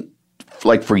point,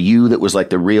 like, for you that was like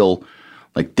the real,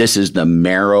 like, this is the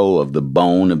marrow of the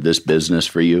bone of this business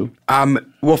for you?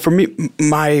 Well, for me,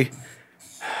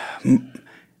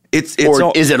 is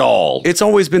it all? It's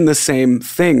always been the same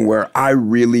thing where I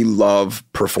really love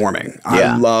performing.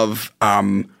 I love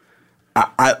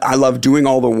I love doing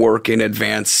all the work in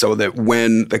advance so that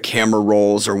when the camera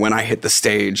rolls or when I hit the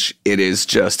stage, it is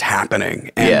just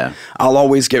happening. And I'll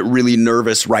always get really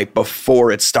nervous right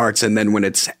before it starts, and then when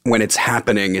it's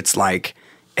happening, it's like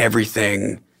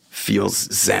everything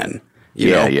feels zen.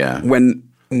 You know?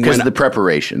 Because of the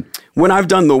preparation. When I've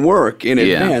done the work in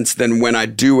advance, then when I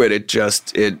do it,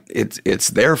 it's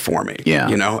there for me. Yeah.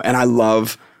 You know, and I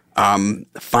love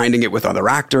finding it with other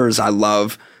actors. I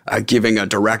love giving a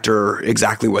director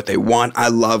exactly what they want. I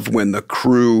love when the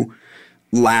crew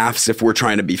laughs if we're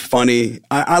trying to be funny.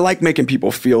 I like making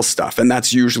people feel stuff, and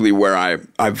that's usually where I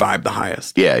vibe the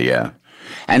highest. Yeah.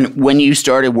 And when you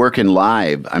started working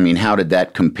live, I mean, how did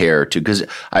that compare to? Because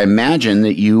I imagine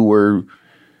that you were,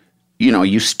 you know,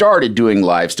 you started doing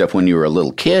live stuff when you were a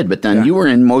little kid, but then you were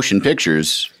in motion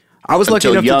pictures. I was lucky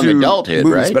enough young to do adulthood,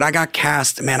 movies, right? But I got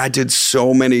cast. Man, I did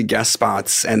so many guest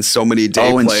spots and so many day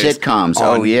and plays. Sitcoms.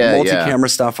 Multi-camera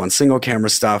stuff, on single camera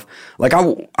stuff. Like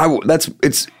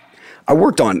I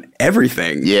worked on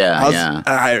everything.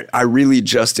 I really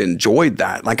just enjoyed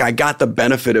that. Like, I got the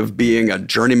benefit of being a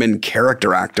journeyman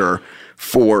character actor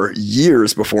for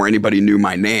years before anybody knew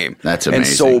my name. That's amazing.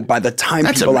 And so by the time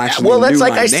people actually knew that's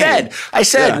like my name. I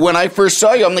said when I first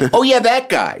saw you, I'm like, oh yeah, that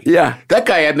guy. Yeah. That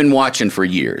guy I've been watching for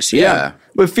years. Yeah.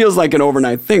 It feels like an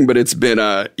overnight thing, but it's been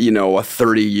a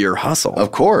 30-year hustle.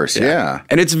 Of course, yeah.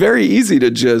 And it's very easy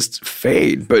to just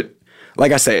fade, but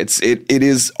like I say, it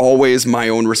is always my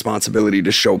own responsibility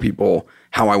to show people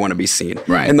how I want to be seen.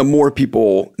 Right. And the more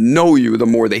people know you, the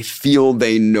more they feel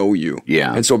they know you.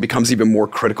 Yeah. And so it becomes even more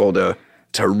critical to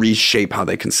reshape how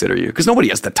they consider you, because nobody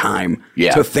has the time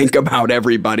to think about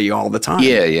everybody all the time.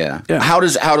 Yeah. How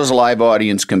does a live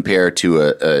audience compare to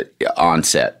a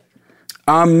on-set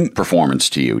performance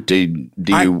to you? Do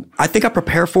you? I think I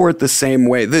prepare for it the same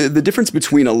way. The difference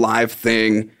between a live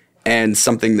thing and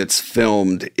something that's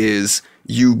filmed is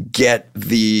you get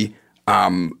the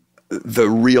the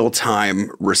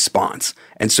real-time response.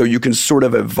 And so you can sort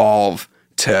of evolve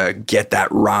to get that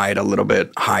ride a little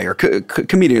bit higher.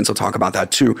 Comedians will talk about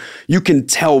that too. You can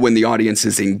tell when the audience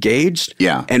is engaged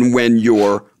and when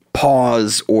your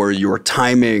pause or your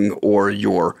timing or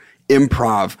your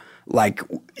improv, like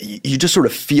you just sort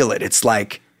of feel it. It's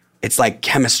like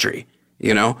chemistry,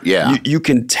 you know? Yeah. You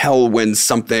can tell when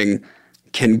something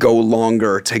can go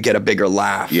longer to get a bigger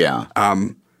laugh. Yeah.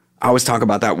 I always talk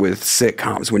about that with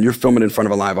sitcoms. When you're filming in front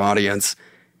of a live audience,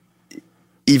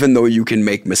 even though you can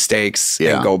make mistakes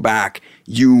and go back,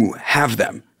 you have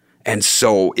them. And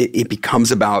so it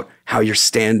becomes about how you're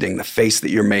standing, the face that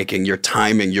you're making, your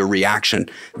timing, your reaction.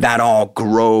 That all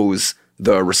grows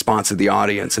the response of the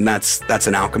audience. And that's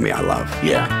an alchemy I love.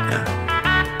 Yeah.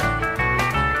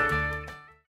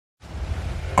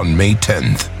 On May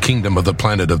 10th, Kingdom of the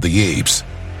Planet of the Apes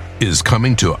is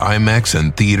coming to IMAX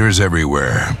and theaters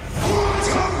everywhere. What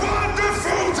a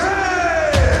wonderful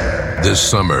day! This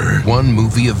summer, one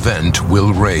movie event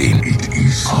will reign. It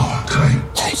is our time.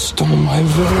 They stole my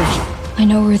village. I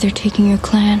know where they're taking your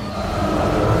clan.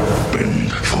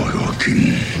 Bend for your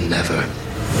king. Never.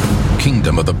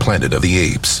 Kingdom of the Planet of the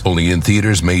Apes. Only in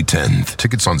theaters May 10th.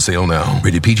 Tickets on sale now.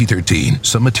 Rated PG-13.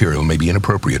 Some material may be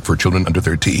inappropriate for children under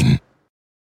 13.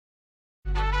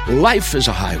 Life is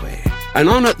a highway, and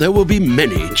on it there will be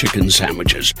many chicken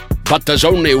sandwiches. But there's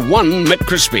only one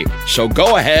McCrispy. So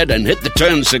go ahead and hit the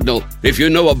turn signal if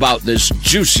you know about this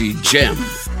juicy gem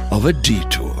of a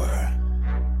detour.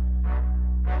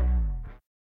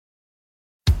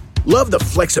 Love the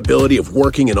flexibility of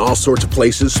working in all sorts of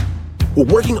places? Well,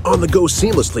 working on the go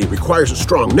seamlessly requires a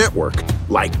strong network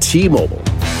like T-Mobile.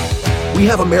 We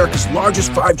have America's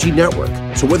largest 5G network,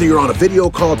 so whether you're on a video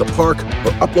call at the park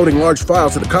or uploading large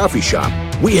files at the coffee shop,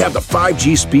 we have the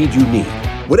 5G speed you need.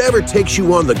 Whatever takes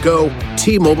you on the go,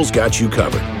 T-Mobile's got you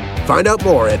covered. Find out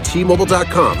more at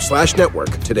T-Mobile.com/network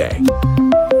today.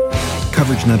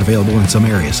 Coverage not available in some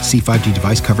areas. See 5G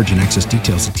device coverage and access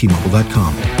details at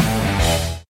T-Mobile.com.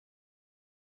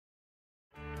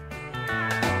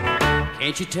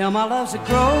 Can't you tell my love's a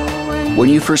growing? When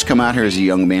you first come out here as a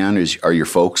young man, are your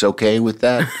folks okay with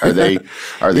that? Are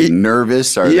they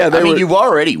nervous? You've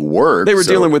already worked. They were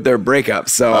dealing with their breakup,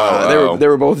 so they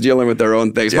were both dealing with their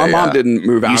own things. My mom didn't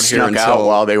move out here until out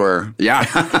while they were. Yeah.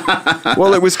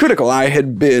 Well, it was critical. I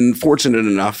had been fortunate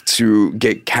enough to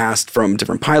get cast from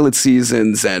different pilot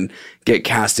seasons and get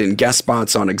cast in guest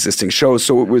spots on existing shows.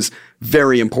 So it was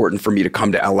very important for me to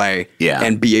come to LA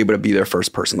and be able to be their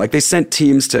first person. Like, they sent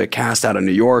teams to cast out of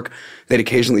New York. They'd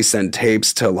occasionally send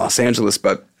tapes to Los Angeles,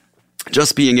 but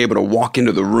just being able to walk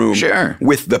into the room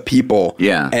with the people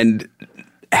and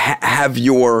have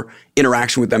your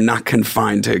interaction with them not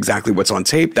confined to exactly what's on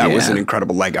tape, that was an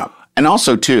incredible leg up. And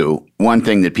also, too, one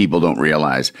thing that people don't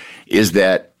realize is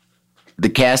that the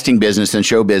casting business and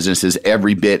show business is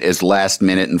every bit as last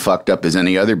minute and fucked up as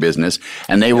any other business.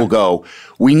 And they will go,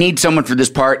 we need someone for this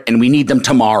part and we need them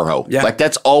tomorrow. Yeah. Like,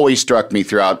 that's always struck me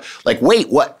throughout. Like, wait,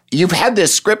 what? You've had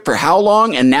this script for how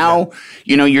long? And now,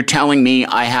 you're telling me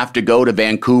I have to go to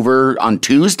Vancouver on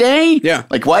Tuesday? Yeah.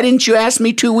 Like, why didn't you ask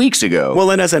me 2 weeks ago? Well,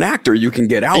 and as an actor, you can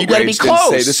get outraged and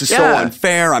say, this is so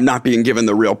unfair. I'm not being given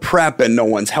the real prep and no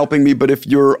one's helping me. But if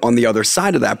you're on the other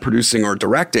side of that, producing or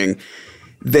directing,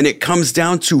 then it comes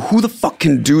down to who the fuck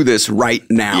can do this right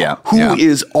now? Who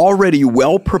is already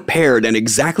well prepared and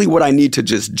exactly what I need to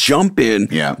just jump in,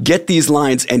 get these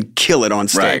lines and kill it on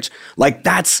stage. Right. Like,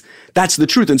 that's the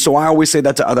truth. And so I always say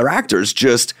that to other actors,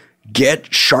 just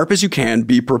get sharp as you can,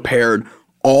 be prepared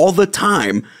all the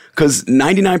time, because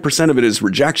 99% of it is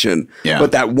rejection. Yeah.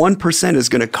 But that 1% is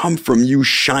going to come from you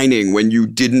shining when you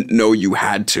didn't know you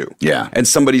had to. Yeah. And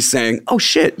somebody's saying, oh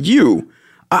shit,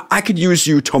 I could use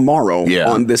you tomorrow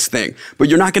on this thing, but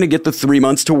you're not going to get the 3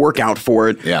 months to work out for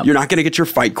it. Yeah. You're not going to get your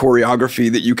fight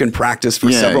choreography that you can practice for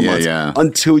several months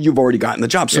until you've already gotten the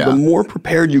job. So the more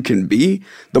prepared you can be,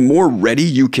 the more ready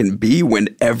you can be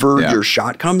whenever your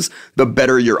shot comes, the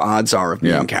better your odds are of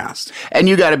being cast. And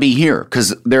you got to be here,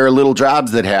 because there are little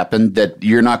jobs that happen that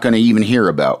you're not going to even hear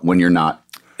about when you're not.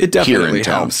 It definitely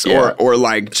helps. Or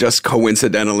like just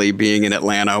coincidentally being in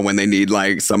Atlanta when they need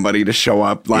like somebody to show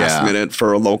up last minute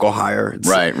for a local hire.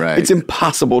 Right. It's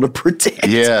impossible to predict.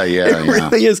 It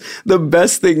really is. The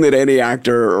best thing that any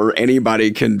actor or anybody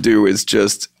can do is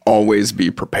just always be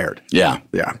prepared. Yeah.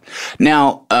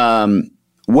 Now,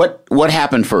 what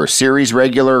happened first? Series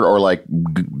regular or like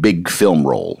big film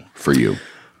role for you?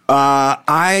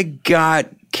 I got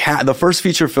the first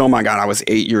feature film I got, I was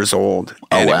 8 years old.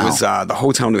 And it was The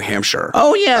Hotel New Hampshire.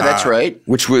 Oh, yeah, that's right.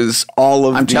 Which was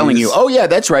all of telling you. Oh, yeah,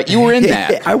 that's right. You were in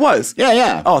that. I was.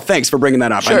 Yeah. Oh, thanks for bringing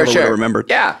that up. Sure, I never would have remembered.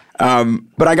 Yeah.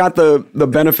 But I got the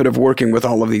benefit of working with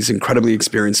all of these incredibly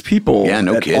expered people at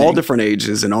all different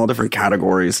ages and all different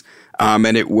categories.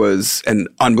 And it was an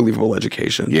unbelievable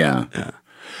education. Yeah.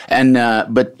 And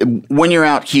but when you're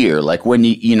out here, like when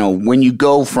you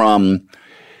go from,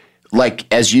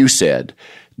 like as you said,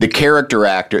 the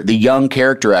young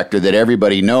character actor that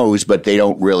everybody knows, but they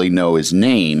don't really know his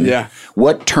name. Yeah.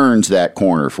 What turns that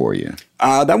corner for you?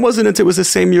 That wasn't until it was the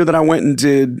same year that I went and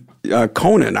did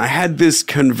Conan. I had this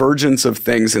convergence of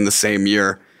things in the same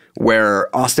year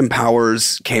where Austin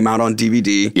Powers came out on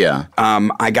DVD. Yeah.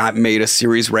 I got made a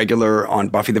series regular on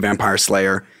Buffy the Vampire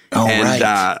Slayer. Oh, and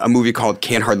right. A movie called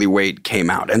Can't Hardly Wait came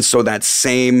out. And so that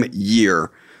same year,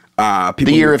 the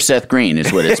year of Seth Green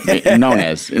is what it's known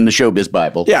as in the Showbiz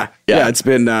Bible. Yeah. It's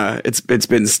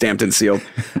been stamped and sealed.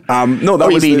 No, that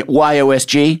was you mean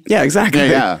YOSG? Yeah, exactly.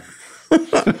 Yeah.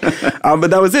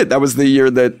 But that was it. That was the year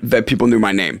that people knew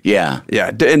my name. Yeah.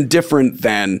 And different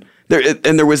than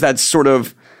there was that sort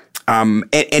of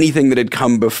anything that had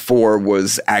come before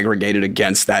was aggregated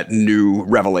against that new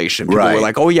revelation. People were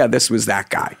like, oh yeah, this was that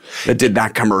guy that did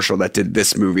that commercial, that did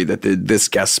this movie, that did this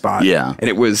guest spot. Yeah. And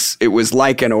it was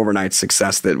like an overnight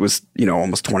success that was,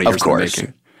 almost 20 years in the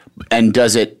making. And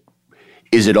is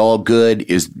it all good?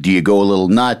 Do you go a little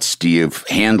nuts? Do you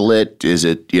handle it? Is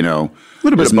it, a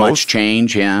little bit of much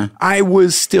change? Yeah. I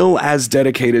was still as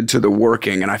dedicated to the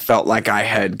working, and I felt like I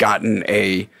had gotten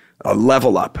a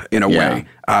level up in a way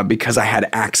because I had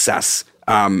access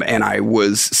and I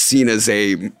was seen as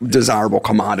a desirable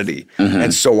commodity. Mm-hmm.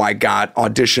 And so I got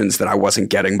auditions that I wasn't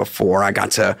getting before. I got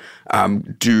to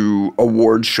do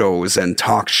award shows and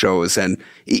talk shows, and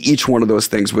each one of those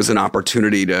things was an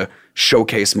opportunity to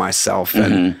showcase myself.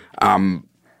 Mm-hmm. And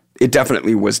it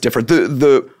definitely was different.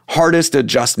 The hardest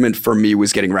adjustment for me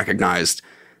was getting recognized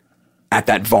at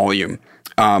that volume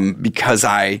because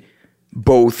I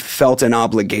both felt an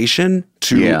obligation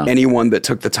to anyone that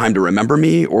took the time to remember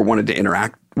me or wanted to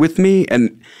interact with me,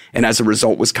 and as a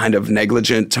result was kind of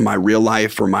negligent to my real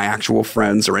life or my actual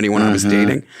friends or anyone I was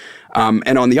dating.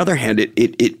 And on the other hand,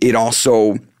 it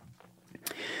also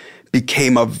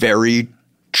became a very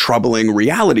troubling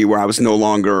reality where I was no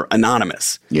longer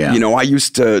anonymous. Yeah. I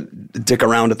used to dick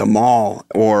around at the mall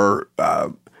or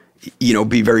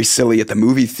be very silly at the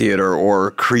movie theater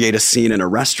or create a scene in a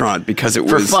restaurant because it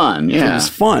was fun. Yeah. It was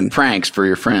fun. Pranks for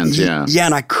your friends. Yeah. Yeah.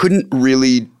 And I couldn't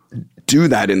really do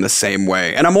that in the same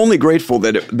way. And I'm only grateful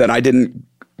that I didn't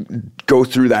go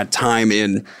through that time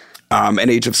in an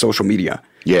age of social media.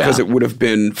 Yeah. Because it would have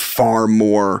been far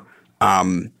more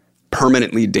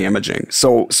permanently damaging.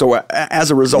 So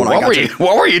as a result, what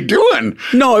were you doing?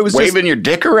 No, it was waving your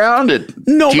dick around at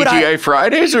GTA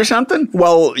Fridays or something?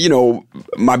 Well,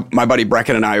 my buddy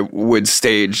Brecken and I would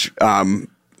stage gunslinger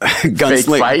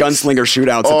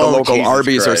shootouts at the local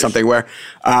Arby's or something where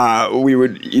we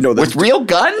would, with real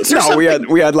guns? No,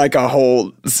 we had like a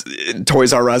whole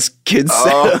Toys R Us kids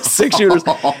 6-shooters,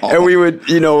 and we would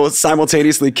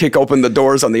simultaneously kick open the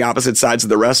doors on the opposite sides of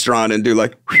the restaurant and do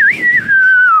like.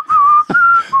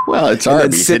 Well, it's and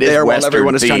Arby's. Then sit there while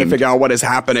everyone is themed. trying to figure out what is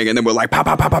happening, and then we're like, pow,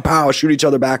 pow, pow, pow, pow, shoot each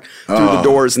other back through the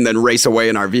doors, and then race away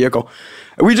in our vehicle.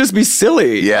 We'd just be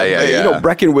silly. Yeah.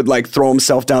 Brecken would like throw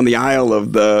himself down the aisle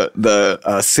of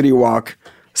the City Walk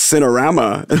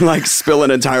Cinerama and like spill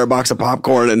an entire box of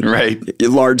popcorn and a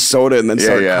large soda, and then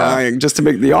start crying just to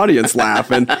make the audience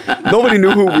laugh. And nobody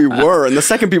knew who we were. And the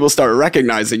second people start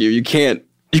recognizing you can't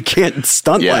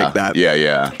stunt like that.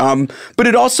 Yeah. But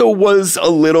it also was a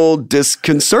little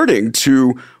disconcerting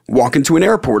to walk into an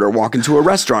airport or walk into a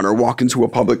restaurant or walk into a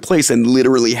public place and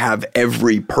literally have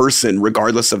every person,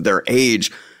 regardless of their age,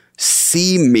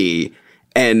 see me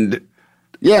and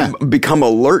become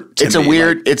alert to me.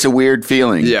 It's a weird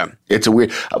feeling. Yeah. It's a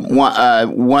weird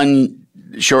one.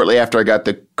 Shortly after I got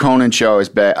the Conan show, I was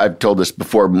back. I've told this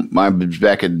before. I was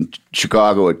back in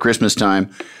Chicago at Christmas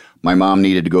time. My mom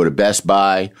needed to go to Best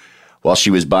Buy. While she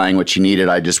was buying what she needed,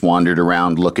 I just wandered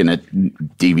around looking at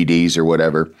DVDs or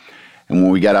whatever. And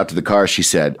when we got out to the car, she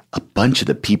said, a bunch of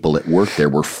the people that worked there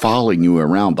were following you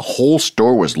around. The whole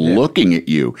store was looking at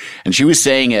you. And she was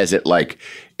saying as it like,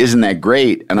 isn't that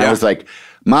great? And I was like,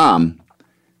 Mom,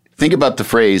 think about the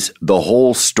phrase, the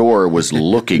whole store was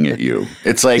looking at you.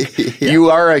 It's like, you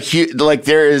are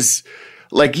there is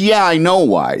like, I know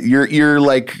why. You're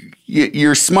like,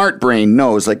 your smart brain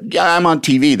knows, like, yeah, I'm on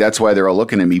TV. That's why they're all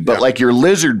looking at me. But like your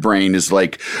lizard brain is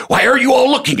like, why are you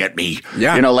all looking at me?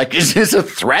 Yeah. You know, like, is this a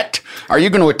threat? Are you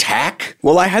going to attack?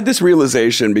 Well, I had this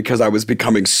realization because I was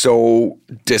becoming so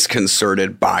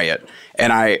disconcerted by it.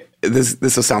 And this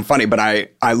will sound funny, but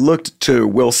I looked to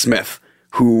Will Smith,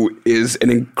 who is an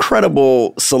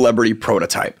incredible celebrity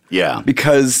prototype. Yeah.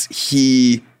 Because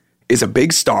he is a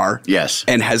big star. Yes.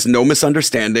 And has no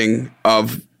misunderstanding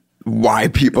of why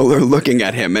people are looking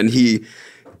at him. And he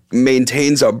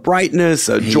maintains a brightness,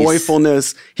 a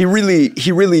joyfulness. He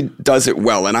really does it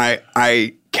well. And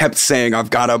I kept saying,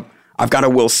 I've got to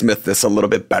Will Smith this a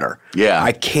little bit better. Yeah.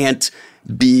 I can't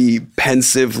be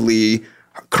pensively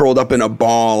curled up in a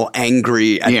ball,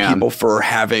 angry at people for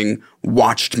having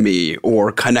watched me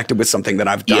or connected with something that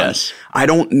I've done. Yes. I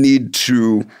don't need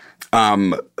to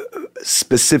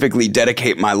specifically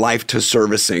dedicate my life to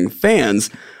servicing fans,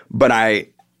 but I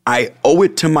owe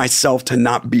it to myself to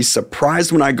not be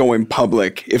surprised when I go in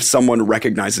public if someone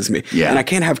recognizes me. Yeah. And I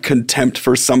can't have contempt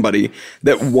for somebody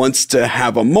that wants to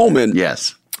have a moment.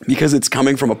 Yes. Because it's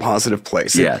coming from a positive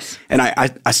place. Yes. And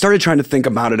I started trying to think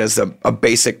about it as a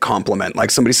basic compliment,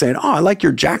 like somebody saying, oh, I like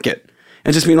your jacket.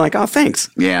 And just being like, oh,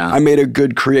 thanks. Yeah. I made a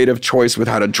good creative choice with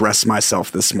how to dress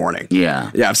myself this morning.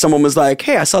 Yeah. Yeah. If someone was like,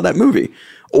 hey, I saw that movie.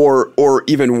 Or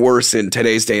even worse in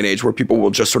today's day and age where people will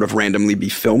just sort of randomly be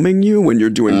filming you when you're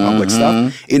doing public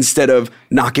stuff instead of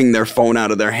knocking their phone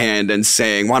out of their hand and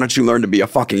saying, why don't you learn to be a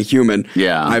fucking human?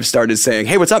 Yeah. I've started saying,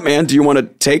 hey, what's up, man? Do you want to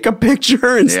take a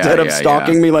picture instead of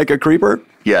stalking me like a creeper?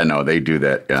 Yeah, no, they do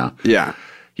that. Yeah. Yeah.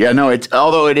 Yeah, no,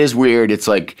 although it is weird, it's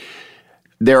like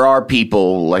there are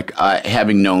people, like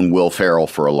having known Will Ferrell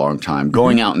for a long time,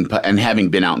 going out and having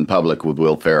been out in public with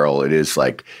Will Ferrell, it is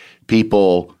like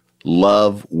people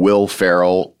love Will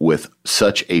Ferrell with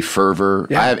such a fervor.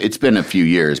 Yeah. It's been a few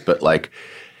years, but like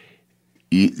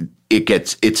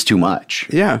it's too much.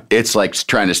 Yeah. It's like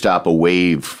trying to stop a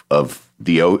wave of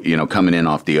coming in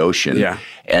off the ocean. Yeah.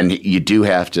 And you do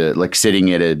have to, like,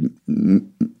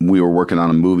 we were working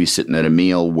on a movie, sitting at a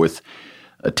meal with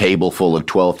a table full of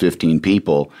 12, 15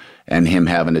 people, and him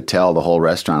having to tell the whole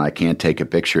restaurant, I can't take a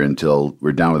picture until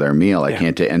we're done with our meal. I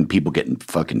can't and people getting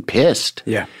fucking pissed.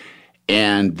 Yeah.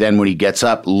 And then when he gets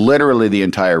up, literally the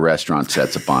entire restaurant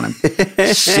sets upon him.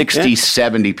 60,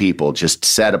 70 people just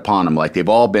set upon him. Like they've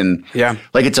all been,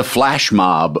 like it's a flash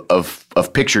mob of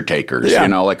picture takers, you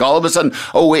know, like all of a sudden,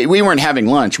 oh, wait, we weren't having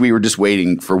lunch. We were just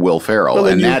waiting for Will Ferrell. Well,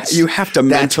 and you have to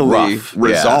mentally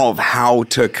resolve how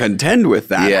to contend with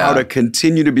that, how to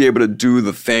continue to be able to do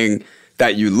the thing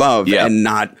that you love and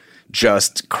not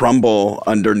just crumble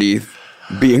underneath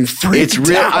being freaked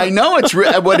out. I know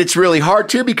but it's really hard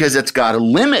too because it's got to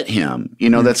limit him. You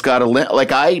know, that's got to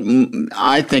like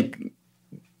I think,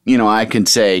 you know, I can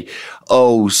say,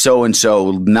 oh, so and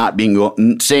so not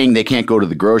saying they can't go to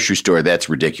the grocery store. That's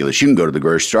ridiculous. You can go to the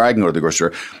grocery store. I can go to the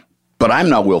grocery store. But I'm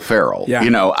not Will Ferrell. Yeah. You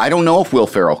know, I don't know if Will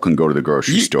Ferrell can go to the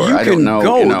grocery store. I don't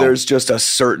know. You know. There's just a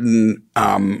certain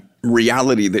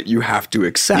reality that you have to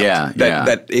accept.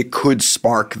 That it could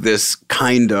spark this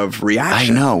kind of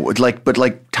reaction. I know. But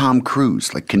like Tom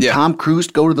Cruise. Like, can Tom Cruise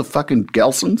go to the fucking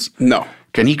Gelson's? No.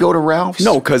 Can he go to Ralph's?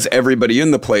 No, because everybody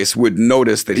in the place would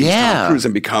notice that he's Tom Cruise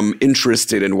and become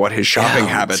interested in what his shopping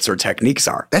habits or techniques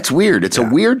are. That's weird. It's a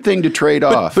weird thing to trade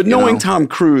off. But knowing Tom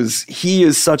Cruise, he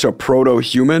is such a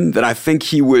proto-human that I think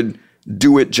he would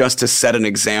do it just to set an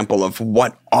example of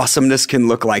what awesomeness can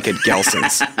look like at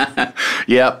Gelson's.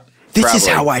 Yep. This is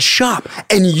how I shop,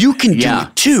 and you can do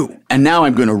it too. And now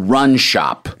I'm going to run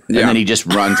shop. And then he just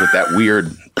runs with that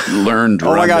weird learned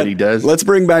run that he does. Let's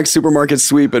bring back Supermarket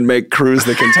Sweep and make Cruise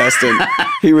the contestant.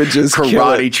 He would just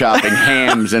karate chopping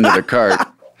hams into the cart.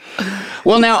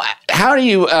 Well, now, how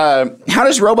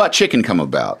does Robot Chicken come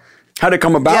about? How did it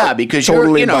come about? Yeah, because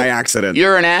totally by accident.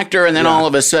 You're an actor, and then all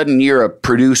of a sudden you're a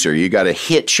producer. You got a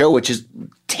hit show, which is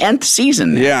 10th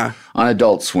season now on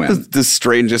Adult Swim. The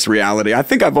strangest reality. I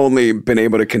think I've only been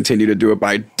able to continue to do it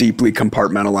by deeply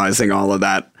compartmentalizing all of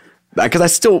that.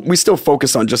 Because we still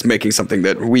focus on just making something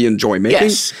that we enjoy making.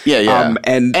 Yes. Yeah.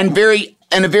 And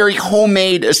a very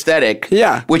homemade aesthetic.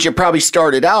 Yeah. Which it probably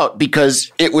started out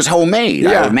because it was homemade,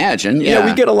 I would imagine. Yeah,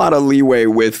 we get a lot of leeway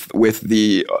with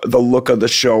the look of the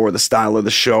show or the style of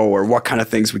the show or what kind of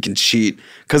things we can cheat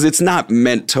because it's not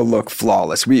meant to look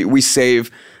flawless. We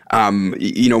save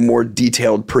more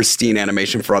detailed, pristine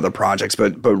animation for other projects,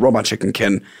 but Robot Chicken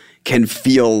can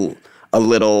feel a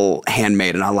little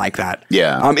handmade, and I like that.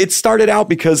 Yeah. It started out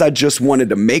because I just wanted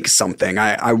to make something.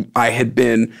 I had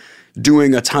been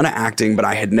doing a ton of acting, but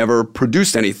I had never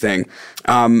produced anything.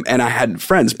 And I had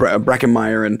friends,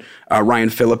 Breckenmeyer and Ryan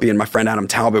Phillippe and my friend Adam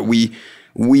Talbot. We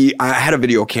I had a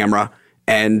video camera.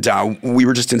 And we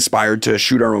were just inspired to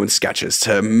shoot our own sketches,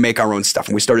 to make our own stuff.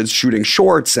 And we started shooting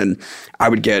shorts, and I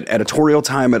would get editorial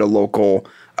time at a local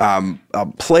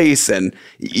place and,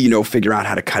 figure out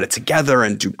how to cut it together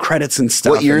and do credits and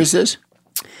stuff. What year is this?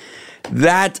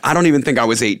 That, I don't even think I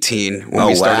was 18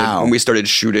 when we started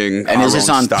shooting. And is this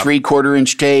on 3/4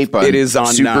 inch tape? It is on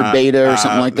Super Beta or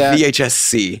something like that?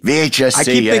 VHS-C. VHS-C. I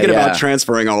keep thinking about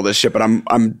transferring all this shit, but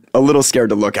I'm a little scared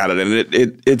to look at it,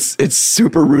 and it's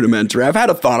super rudimentary. I've had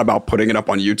a thought about putting it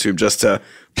up on YouTube just to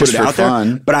put it out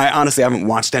there, but I honestly haven't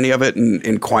watched any of it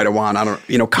in quite a while. I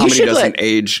don't, comedy doesn't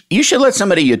age. You should let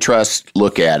somebody you trust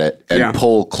look at it and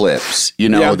pull clips.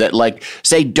 That like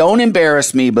say, don't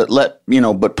embarrass me, but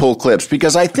but pull clips,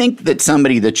 because I think that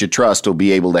somebody that you trust will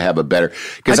be able to have a better.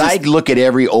 Because I look at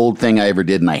every old thing I ever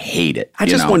did and I hate it. I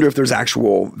just wonder if there's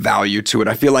actual value to it.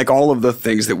 I feel like all of the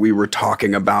things that we were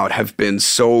talking about have been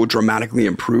so dramatically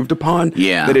improved upon.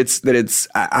 Yeah. That it's.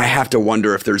 I have to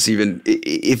wonder if there's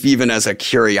even as a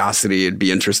curiosity, it'd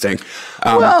be interesting.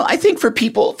 Well, I think for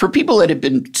people that have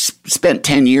been spent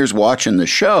 10 years watching the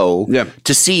show,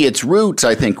 to see its roots,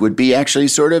 I think would be actually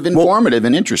sort of informative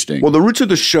and interesting. Well, the roots of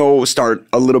the show start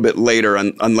a little bit later,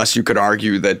 unless you could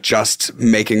argue that just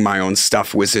making my own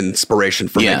stuff was inspiration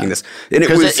for making this. And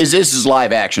this is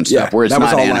live action stuff, where it's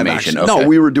not animation. Okay. No,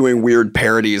 we were doing weird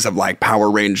parodies of like Power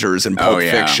Rangers and Pulp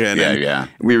Fiction.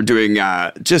 We were doing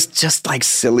just like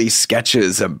silly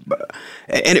sketches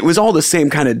and it was all the same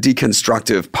kind of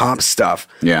deconstructive pop stuff.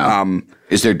 Yeah.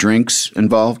 Is there drinks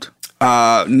involved?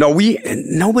 No, we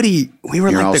were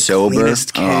You're like the sober?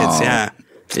 Cleanest kids. Oh. Yeah.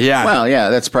 Yeah. Well, yeah,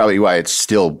 that's probably why it's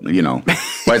still,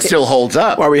 why it still holds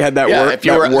up. Why we had that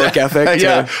work ethic.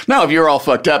 Yeah. No, if you were all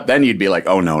fucked up, then you'd be like,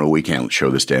 oh no, we can't show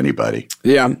this to anybody.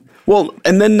 Yeah. Well,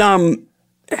 and then I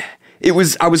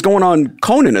was going on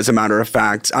Conan, as a matter of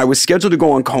fact. I was scheduled to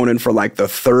go on Conan for like the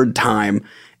third time.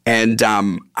 And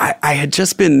I had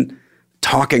just been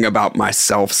talking about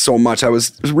myself so much. I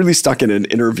was really stuck in an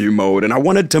interview mode, and I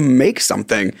wanted to make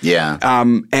something. Yeah.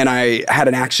 And I had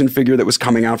an action figure that was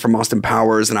coming out from Austin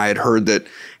Powers, and I had heard that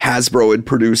Hasbro had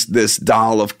produced this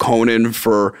doll of Conan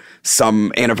for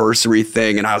some anniversary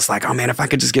thing. And I was like, oh man, if I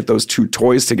could just get those two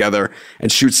toys together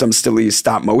and shoot some silly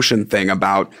stop motion thing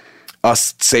about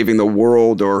us saving the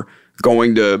world or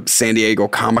going to San Diego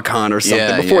Comic-Con or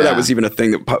something before that was even a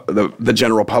thing that the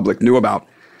general public knew about.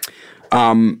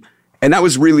 And that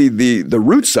was really the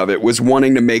roots of it, was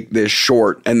wanting to make this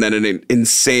short, and then an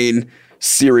insane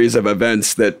series of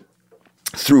events that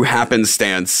through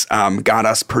happenstance got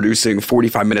us producing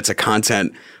 45 minutes of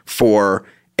content for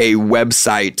a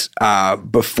website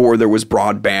before there was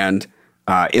broadband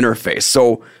interface.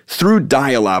 So through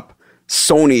dial-up,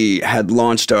 Sony had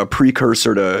launched a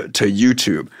precursor to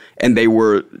YouTube, and they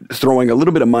were throwing a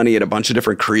little bit of money at a bunch of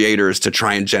different creators to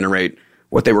try and generate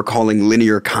what they were calling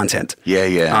linear content.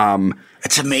 Yeah.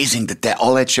 It's amazing that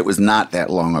all that shit was not that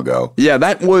long ago. Yeah,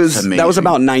 that was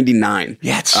about 99.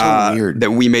 Yeah, it's so weird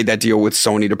that we made that deal with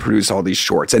Sony to produce all these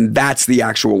shorts, and that's the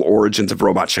actual origins of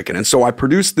Robot Chicken. And so I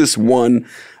produced this one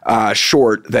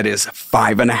short that is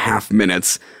 5.5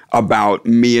 minutes about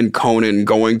me and Conan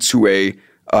going to a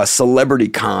celebrity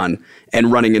con and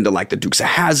running into like the Dukes of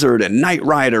Hazzard and Knight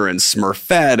Rider and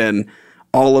Smurfette and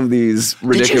all of these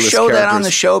ridiculous Did you show characters. that on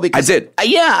the show? Because I did.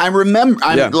 Yeah, I remember.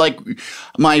 Like,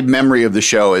 my memory of the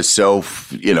show is so,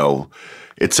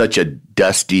 it's such a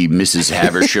dusty Mrs.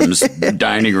 Haversham's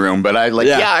dining room. But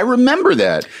I remember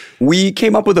that. We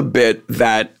came up with a bit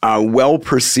that well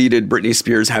preceded Britney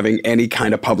Spears having any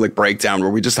kind of public breakdown, where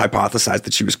we just hypothesized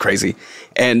that she was crazy.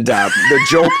 And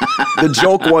the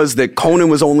joke was that Conan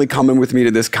was only coming with me to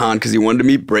this con because he wanted to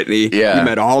meet Britney. Yeah. We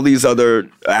met all these other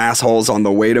assholes on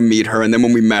the way to meet her. And then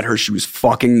when we met her, she was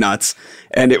fucking nuts.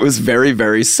 And it was very,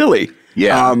 very silly.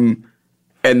 Yeah.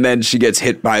 And then she gets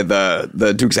hit by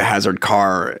the Dukes of Hazzard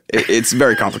car. It's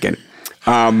very complicated.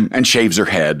 And shaves her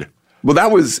head. Well,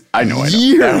 that was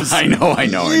years. I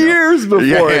know. Years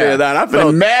before I did that. But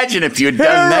imagine if you'd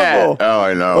done that. Oh,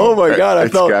 I know. Oh my God, I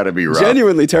felt gotta be rough.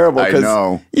 Genuinely terrible. I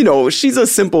know. She's a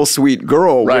simple, sweet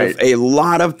girl with a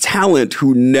lot of talent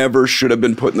who never should have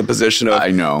been put in the position of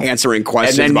answering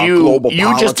questions about global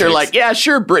politics. You just are like, yeah,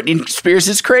 sure, Britney Spears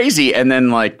is crazy, and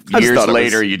then like years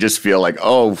later, you just feel like,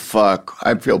 oh fuck,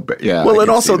 I feel bad. Yeah. Well,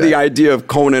 and also the idea of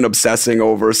Conan obsessing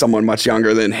over someone much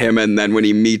younger than him, and then when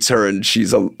he meets her and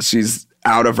she's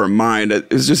out of her mind.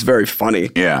 It was just very funny.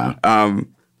 Yeah.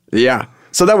 Yeah.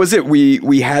 So that was it.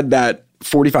 We had that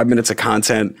 45 minutes of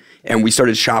content, and we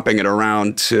started shopping it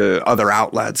around to other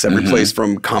outlets, every place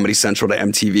from Comedy Central to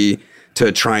MTV,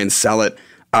 to try and sell it.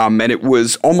 And it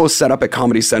was almost set up at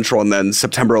Comedy Central, and then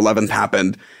September 11th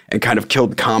happened and kind of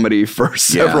killed comedy for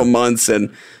several months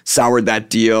and soured that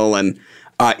deal. And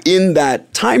in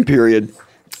that time period,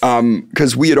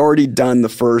 because we had already done the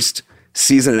first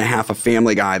season and a half of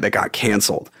Family Guy that got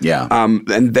canceled. Yeah.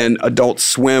 And then Adult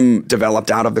Swim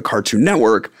developed out of the Cartoon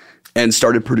Network and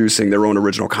started producing their own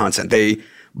original content. They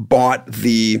bought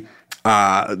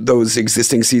those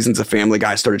existing seasons of Family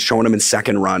Guy, started showing them in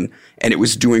second run, and it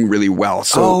was doing really well.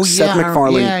 So Seth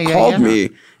MacFarlane called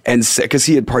me and said, because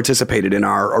he had participated in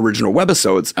our original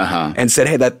webisodes, and said,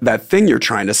 hey, that thing you're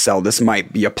trying to sell, this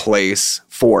might be a place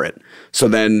for it. So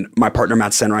then my partner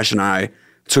Matt Senreich and I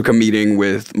took a meeting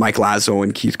with Mike Lazo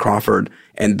and Keith Crawford,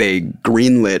 and they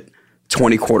greenlit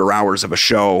 20 quarter hours of a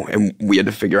show, and we had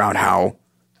to figure out how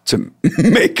to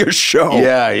make a show.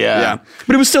 Yeah.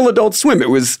 But it was still Adult Swim. It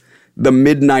was the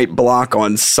midnight block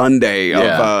on Sunday of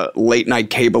a late night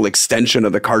cable extension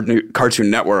of the Cartoon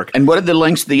Network. And what are the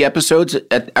lengths of the episodes?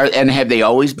 And have they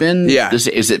always been? Yeah. Is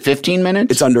it 15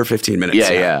 minutes? It's under 15 minutes.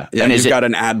 Yeah. And you've got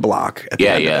an ad block at the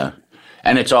end of it.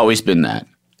 And it's always been that.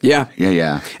 Yeah.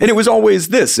 And it was always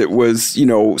this. It was,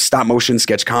 stop motion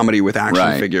sketch comedy with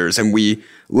action figures. And we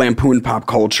lampooned pop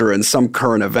culture and some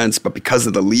current events. But because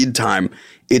of the lead time,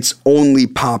 it's only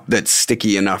pop that's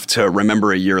sticky enough to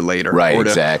remember a year later. Right,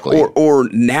 exactly. Or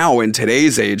now in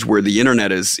today's age where the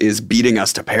internet is beating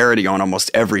us to parody on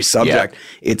almost every subject,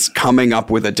 it's coming up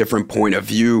with a different point of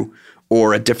view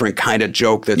or a different kind of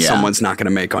joke that someone's not going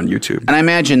to make on YouTube. And I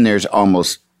imagine there's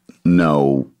almost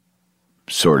nobody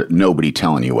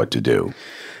telling you what to do.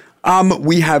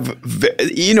 We have,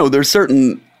 there's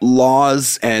certain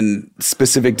laws and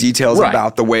specific details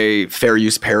about the way fair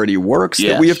use parody works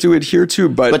that we have to adhere to.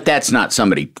 But that's not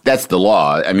somebody, that's the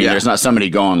law. I mean, there's not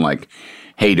somebody going like,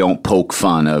 hey, don't poke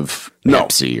fun of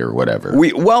Pepsi or whatever.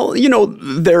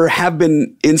 There have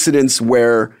been incidents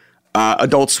where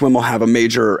Adult Swim will have a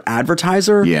major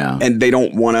advertiser and they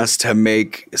don't want us to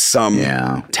make some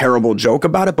terrible joke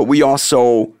about it. But we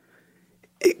also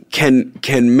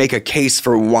can make a case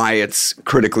for why it's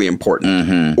critically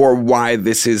important or why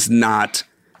this is not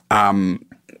a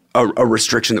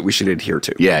restriction that we should adhere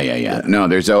to. Yeah. No,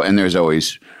 there's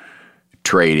always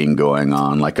trading going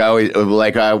on.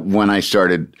 When I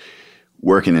started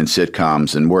working in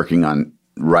sitcoms and working on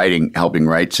helping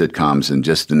write sitcoms, and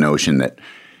just the notion that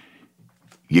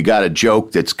you got a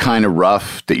joke that's kind of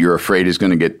rough that you're afraid is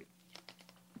going to get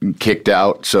kicked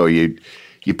out, so you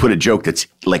put a joke that's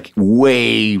like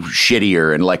way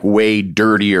shittier and like way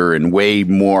dirtier and way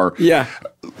more,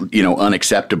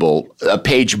 unacceptable a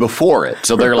page before it.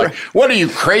 So they're like, what are you,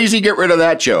 crazy? Get rid of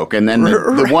that joke. And then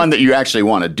the one that you actually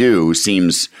want to do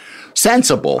seems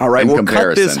sensible. All right, in we'll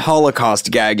comparison. cut this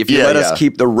Holocaust gag if you let us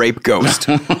keep the rape ghost.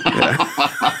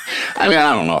 I mean,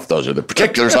 I don't know if those are the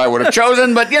particulars I would have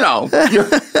chosen, but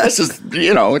this is,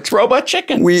 it's Robot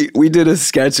Chicken. We did a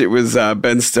sketch. It was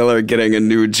Ben Stiller getting a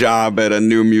new job at a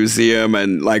new museum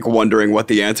and like wondering what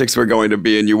the antics were going to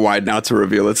be, and you widen out to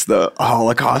reveal it's the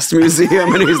Holocaust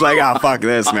Museum, and he's like, fuck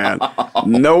this, man.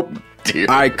 Nope. Dude.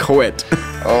 I quit.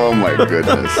 Oh my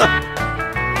goodness.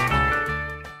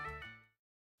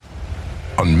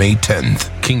 On May 10th,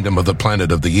 Kingdom of the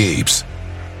Planet of the Apes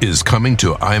is coming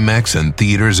to IMAX and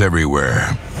theaters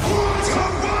everywhere. What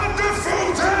a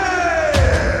wonderful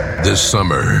day! This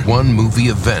summer, one movie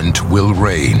event will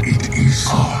reign. It is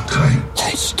our time.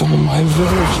 They stole my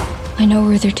village. I know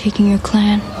where they're taking your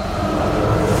clan.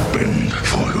 Bend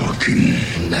for your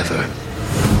king. Never.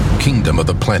 Kingdom of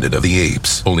the Planet of the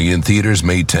Apes. Only in theaters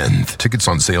May 10th. Tickets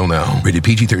on sale now. Rated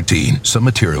PG-13. Some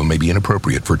material may be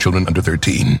inappropriate for children under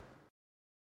 13.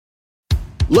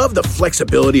 Love the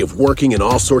flexibility of working in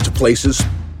all sorts of places?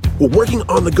 Well, working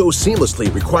on the go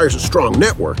seamlessly requires a strong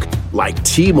network like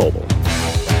T-Mobile.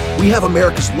 We have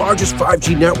America's largest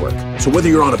 5G network, so whether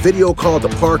you're on a video call at the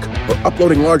park or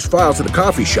uploading large files at a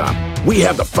coffee shop, we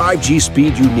have the 5G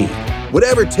speed you need.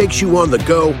 Whatever takes you on the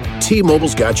go,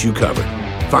 T-Mobile's got you covered.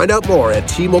 Find out more at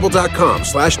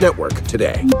T-Mobile.com/network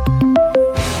today.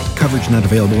 Coverage not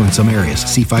available in some areas.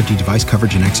 See 5G device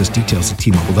coverage and access details at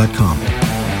T-Mobile.com.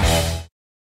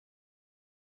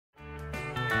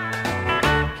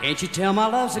 Can't you tell my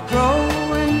love's a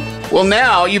growing? Well,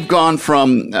 now you've gone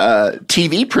from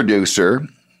TV producer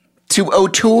to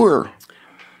auteur.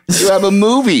 You have a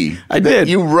movie. I did.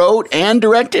 You wrote and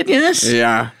directed, yes?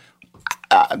 Yeah.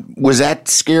 Was that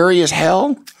scary as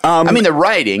hell? I mean, the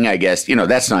writing, I guess,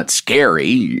 that's not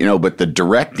scary, but the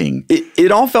directing.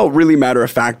 It all felt really matter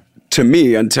of fact to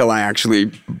me until I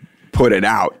actually put it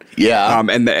out. Yeah.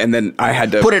 And then I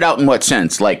had to put it out in what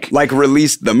sense? Like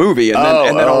release the movie. And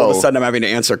then all of a sudden I'm having to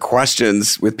answer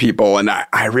questions with people. And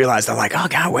I realized I'm like, oh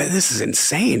God, this is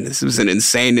insane. This was an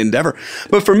insane endeavor.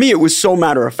 But for me, it was so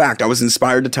matter of fact. I was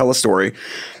inspired to tell a story.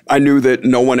 I knew that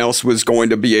no one else was going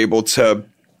to be able to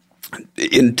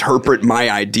interpret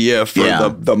my idea for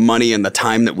the money and the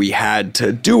time that we had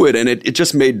to do it. And it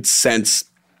just made sense.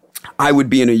 I would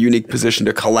be in a unique position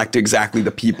to collect exactly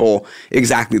the people,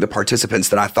 exactly the participants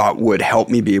that I thought would help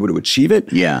me be able to achieve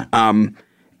it. Yeah.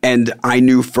 And I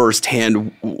knew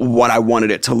firsthand what I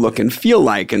wanted it to look and feel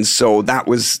like. And so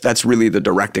that's really the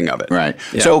directing of it. Right.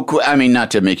 Yeah. So, I mean,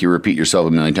 not to make you repeat yourself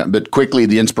a million times, but quickly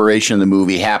the inspiration of the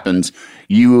movie happens.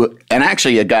 You, and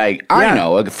actually a guy I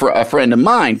know, a friend of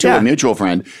mine too, a mutual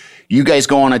friend, you guys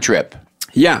go on a trip.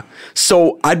 Yeah.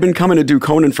 So I'd been coming to do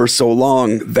Conan for so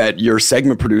long that your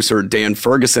segment producer, Dan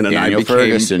Ferguson, and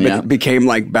I became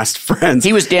like best friends.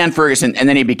 He was Dan Ferguson, and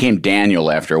then he became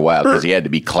Daniel after a while because he had to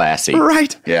be classy.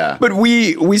 Right. Yeah. But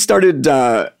we started,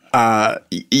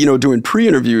 doing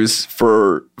pre-interviews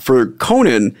for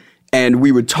Conan, and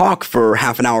we would talk for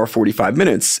half an hour, 45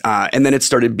 minutes. And then it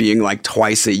started being like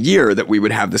twice a year that we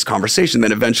would have this conversation.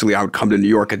 Then eventually I would come to New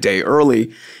York a day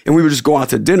early and we would just go out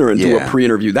to dinner and do a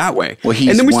pre-interview that way. Well,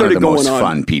 he's and then we one started of the most going on,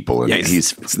 fun people. Yeah,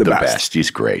 he's the best.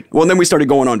 He's great. Well, and then we started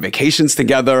going on vacations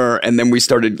together. And then we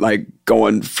started like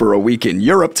going for a week in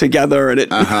Europe together. And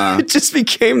it just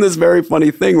became this very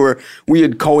funny thing where we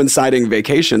had coinciding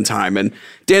vacation time. And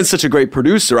Dan's such a great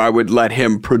producer, I would let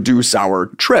him produce our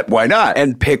trip. Why not?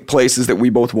 And pick places that we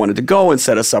both wanted to go and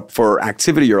set us up for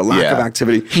activity or lack of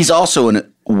activity. He's also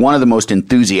one of the most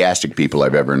enthusiastic people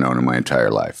I've ever known in my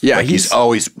entire life. Yeah, like he's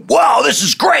always, wow, this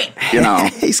is great. You know,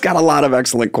 he's got a lot of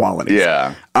excellent qualities.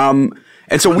 Yeah.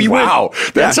 And so we went. Wow,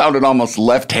 that sounded almost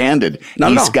left-handed.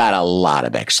 He's got a lot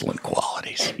of excellent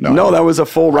qualities. No, that was a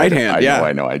full right hand.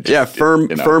 I know.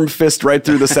 Firm fist right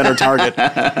through the center target.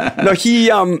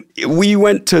 No, we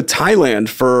went to Thailand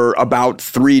for about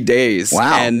 3 days.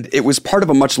 Wow. And it was part of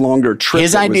a much longer trip.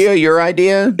 His idea, your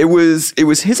idea? It was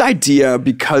his idea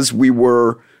because we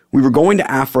were going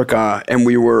to Africa and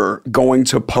we were going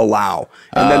to Palau.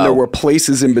 And then there were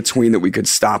places in between that we could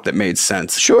stop that made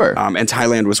sense. Sure. And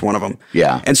Thailand was one of them.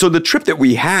 Yeah. And so the trip that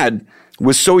we had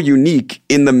was so unique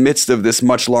in the midst of this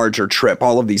much larger trip.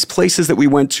 All of these places that we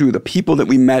went to, the people that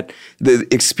we met, the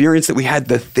experience that we had,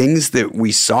 the things that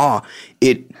we saw,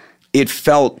 it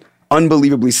felt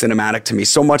unbelievably cinematic to me,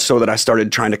 so much so that I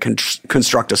started trying to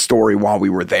construct a story while we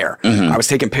were there. I was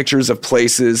taking pictures of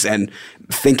places and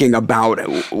thinking about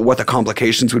what the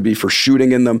complications would be for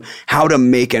shooting in them, how to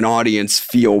make an audience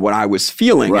feel what I was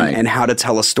feeling, and how to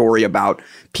tell a story about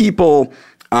people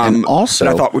and also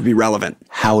that I thought would be relevant.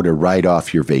 How to write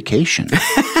off your vacation.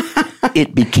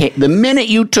 It became, the minute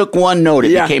you took one note,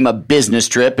 it became a business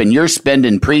trip and you're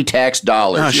spending pre-tax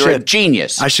dollars. You're a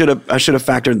genius. I should have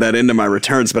factored that into my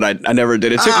returns, but I never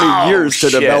did. It took me years to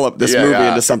develop this movie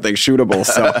into something shootable.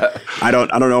 So I don't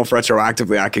know if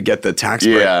retroactively I could get the tax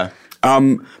break. Yeah.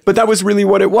 But that was really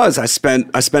what it was. I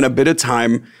spent a bit of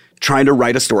time trying to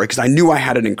write a story because I knew I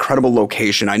had an incredible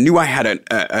location. I knew I had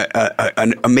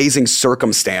an amazing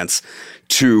circumstance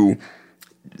to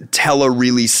tell a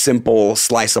really simple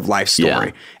slice of life story.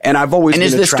 Yeah. And I've always been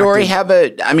attracted. And does the story have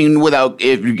without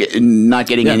not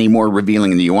getting any more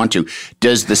revealing than you want to,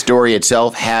 does the story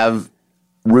itself have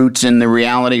roots in the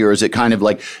reality, or is it kind of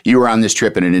like you were on this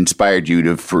trip and it inspired you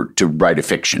to write a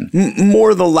fiction?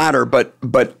 More the latter, but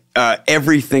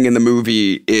everything in the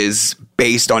movie is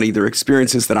based on either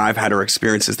experiences that I've had or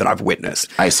experiences that I've witnessed.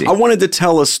 I see. I wanted to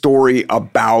tell a story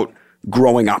about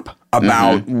growing up,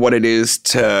 about what it is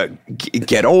to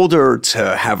get older,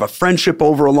 to have a friendship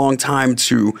over a long time,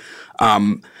 to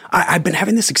I've been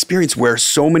having this experience where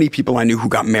so many people I knew who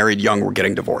got married young were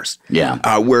getting divorced.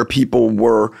 Yeah. Where people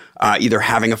were either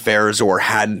having affairs or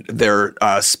had their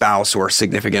spouse or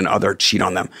significant other cheat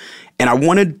on them. And I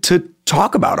wanted to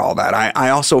talk about all that. I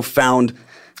also found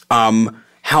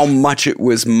how much it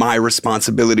was my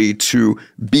responsibility to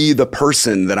be the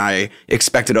person that I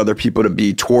expected other people to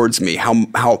be towards me.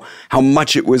 How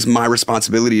much it was my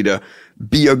responsibility to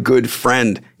be a good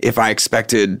friend if I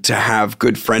expected to have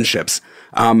good friendships.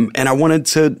 And I wanted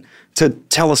to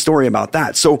tell a story about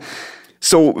that. So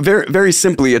very, very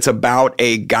simply, it's about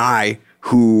a guy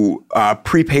who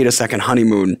prepaid a second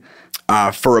honeymoon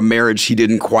for a marriage he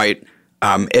didn't quite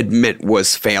admit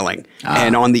was failing.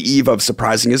 And on the eve of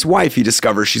surprising his wife, he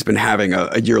discovers she's been having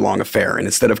a year-long affair. And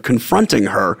instead of confronting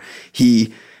her,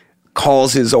 he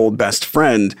calls his old best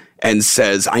friend and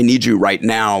says, I need you right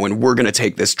now, and we're going to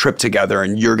take this trip together,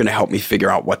 and you're going to help me figure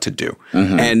out what to do.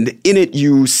 And in it,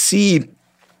 you see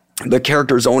the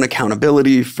character's own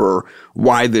accountability for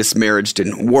why this marriage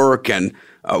didn't work and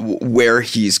where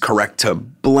he's correct to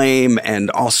blame, and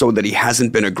also that he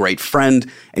hasn't been a great friend,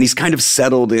 and he's kind of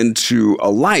settled into a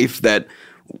life that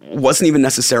wasn't even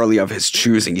necessarily of his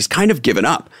choosing. He's kind of given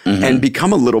up and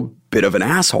become a little bit of an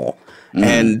asshole.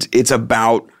 And it's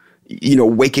about,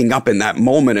 waking up in that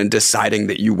moment and deciding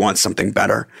that you want something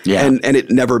better. Yeah. And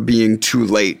it never being too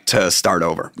late to start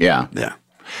over. Yeah. Yeah.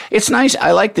 It's nice.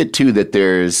 I like that too, that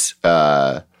there's,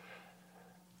 that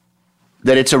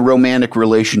it's a romantic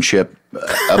relationship,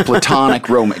 a platonic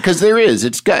romance. Because there is.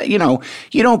 It's got, you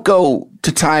don't go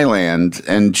to Thailand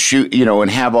and shoot, and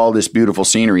have all this beautiful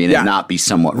scenery and it not be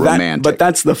somewhat romantic. But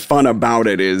that's the fun about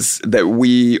it, is that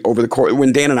we, over the course,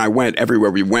 when Dan and I went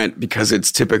everywhere we went, because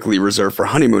it's typically reserved for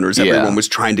honeymooners, everyone was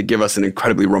trying to give us an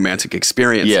incredibly romantic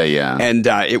experience. Yeah, yeah. And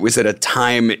it was at a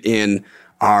time in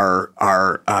our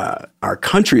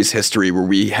country's history where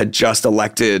we had just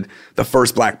elected the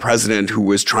first black president who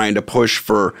was trying to push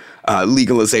for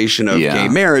legalization of gay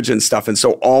marriage and stuff. And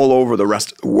so all over the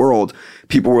rest of the world,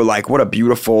 people were like, what a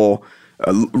beautiful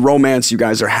romance you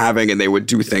guys are having. And they would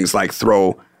do things like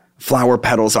throw flower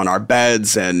petals on our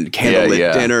beds and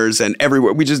candlelit dinners and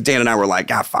everywhere. Dan and I were like,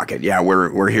 fuck it. Yeah,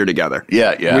 we're here together.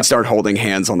 Yeah, yeah. We'd start holding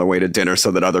hands on the way to dinner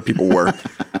so that other people were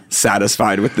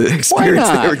satisfied with the experience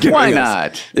they were giving us. Why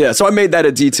not? Yeah, so I made that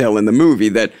a detail in the movie,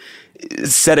 that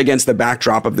set against the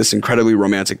backdrop of this incredibly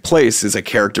romantic place is a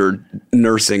character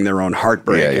nursing their own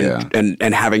heartbreak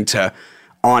and having to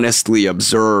honestly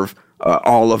observe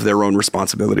all of their own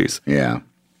responsibilities. Yeah.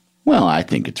 Well, I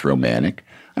think it's romantic.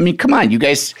 I mean, come on, you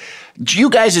guys'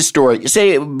 story,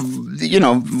 say,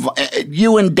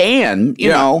 you and Dan, you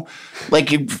know,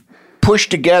 like you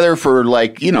pushed together for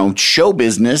show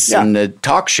business and a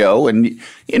talk show and,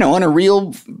 and a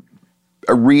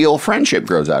real friendship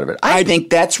grows out of it. I think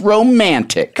that's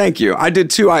romantic. Thank you. I did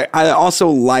too. I also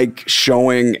like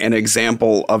showing an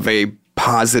example of a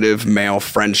positive male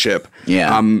friendship.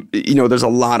 Yeah. There's a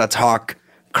lot of talk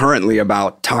currently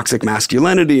about toxic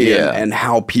masculinity and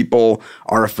how people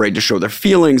are afraid to show their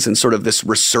feelings, and sort of this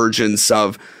resurgence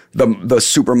of the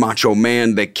super macho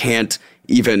man that can't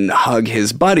even hug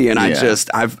his buddy. And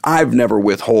I've never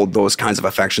withhold those kinds of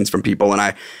affections from people, and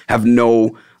I have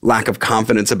no lack of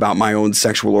confidence about my own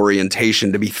sexual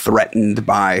orientation to be threatened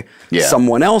by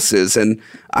someone else's. And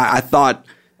I thought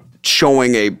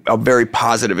showing a very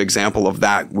positive example of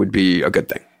that would be a good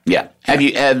thing. Yeah.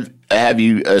 Have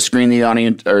you screened the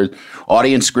audience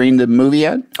screened the movie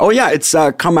yet? Oh yeah, it's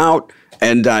come out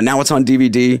and now it's on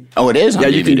DVD. Oh, it is on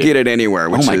DVD. You can get it anywhere.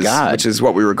 God. Which is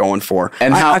what we were going for.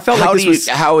 And how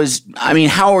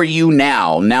are you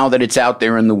now that it's out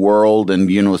there in the world and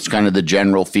it's kind of the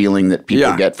general feeling that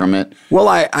people get from it? Well,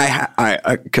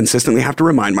 I consistently have to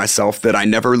remind myself that I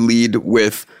never lead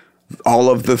with all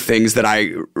of the things that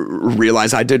I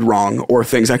realize I did wrong or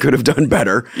things I could have done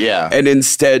better. Yeah. And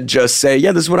instead just say,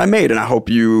 this is what I made and I hope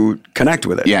you connect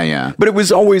with it. Yeah, yeah. But it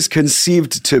was always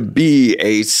conceived to be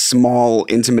a small,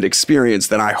 intimate experience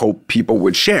that I hope people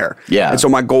would share. Yeah. And so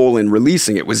my goal in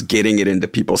releasing it was getting it into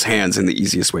people's hands in the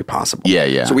easiest way possible. Yeah,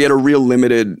 yeah. So we had a real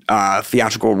limited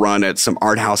theatrical run at some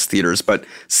art house theaters, but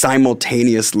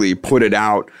simultaneously put it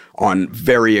out on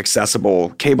very accessible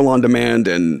cable on demand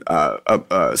and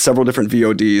several different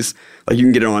VODs. Like you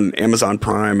can get it on Amazon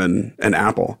Prime and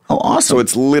Apple. Oh, awesome. So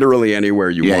it's literally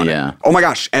anywhere you want it. Oh my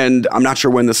gosh. And I'm not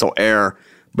sure when this will air,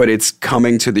 but it's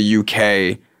coming to the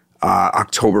UK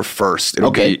October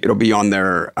 1st. It'll be on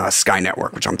their Sky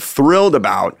Network, which I'm thrilled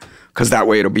about because that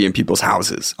way it'll be in people's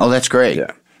houses. Oh, that's great.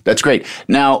 Yeah. That's great.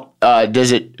 Now,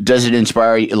 does it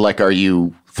inspire you? Like, are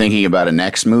you thinking about a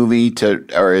next movie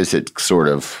or is it sort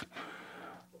of,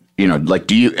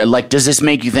 does this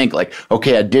make you think like,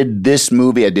 okay, I did this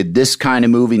movie, I did this kind of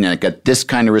movie, and I got this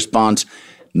kind of response.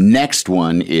 Next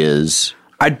one is?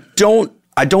 I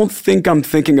don't think I'm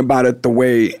thinking about it the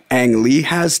way Ang Lee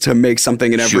has to make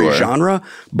something in every genre,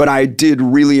 but I did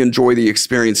really enjoy the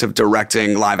experience of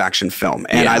directing live action film.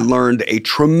 And I learned a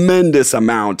tremendous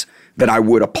amount that I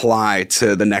would apply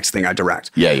to the next thing I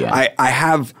direct. Yeah, yeah. I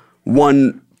have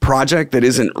one project that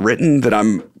isn't written that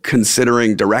I'm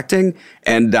considering directing,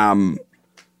 and I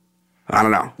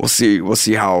don't know. We'll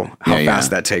see how fast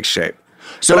that takes shape.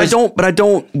 So I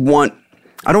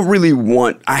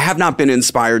have not been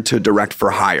inspired to direct for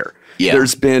hire. Yeah.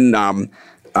 There's been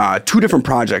 2 different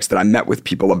projects that I met with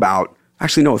people about,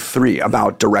 actually no, 3,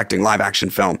 about directing live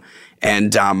action film.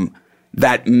 And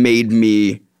that made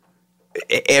me,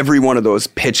 every one of those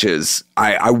pitches,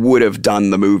 I would have done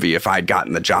the movie if I'd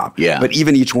gotten the job. Yeah. But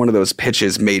even each one of those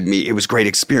pitches it was great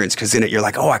experience because in it you're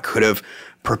like, oh, I could have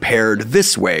prepared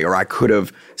this way or I could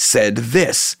have said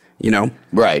this. you know?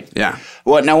 Right. Yeah.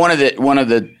 Well, now one of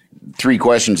the 3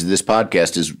 questions of this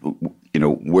podcast is,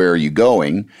 where are you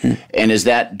going?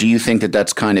 And do you think that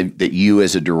that's kind of, that you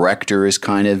as a director is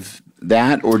kind of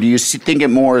that, or do you think it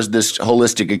more as this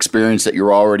holistic experience that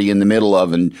you're already in the middle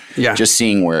of and just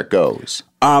seeing where it goes?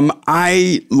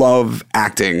 I love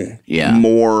acting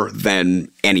more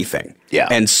than anything. Yeah.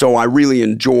 And so I really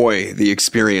enjoy the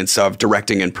experience of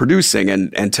directing and producing.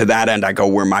 And to that end, I go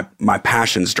where my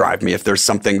passions drive me. If there's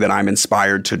something that I'm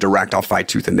inspired to direct, I'll fight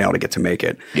tooth and nail to get to make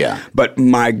it. Yeah. But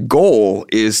my goal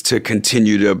is to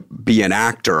continue to be an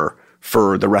actor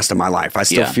for the rest of my life. I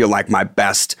still feel like my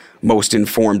best, most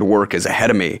informed work is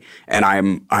ahead of me. And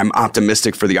I'm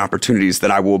optimistic for the opportunities that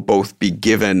I will both be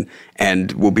given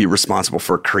and will be responsible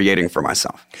for creating for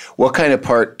myself. What kind of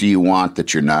part do you want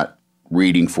that you're not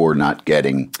reading for, not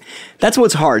getting? That's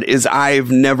what's hard, is I've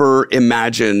never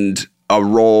imagined a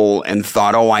role and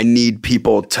thought, oh, I need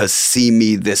people to see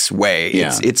me this way.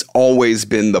 Yeah. It's always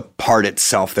been the part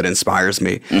itself that inspires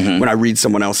me. Mm-hmm. When I read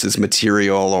someone else's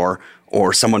material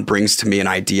or someone brings to me an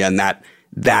idea and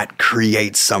that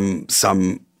creates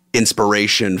some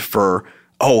inspiration for,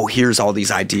 oh, here's all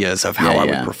these ideas of how I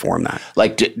would perform that.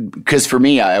 Like, because for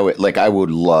me, I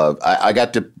would love, I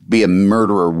got to be a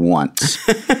murderer once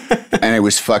and it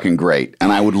was fucking great.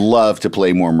 And I would love to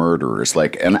play more murderers.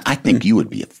 And I think you would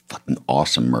be a fucking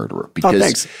awesome murderer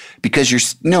because,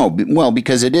 because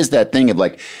because it is that thing of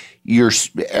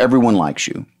everyone likes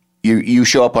you. You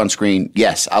show up on screen,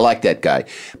 yes, I like that guy.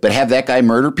 But have that guy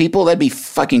murder people? That'd be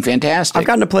fucking fantastic. I've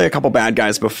gotten to play a couple bad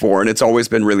guys before, and it's always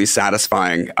been really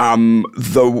satisfying.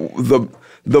 The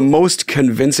most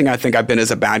convincing I think I've been as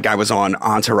a bad guy was on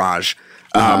Entourage.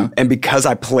 And because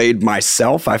I played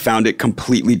myself, I found it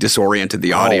completely disoriented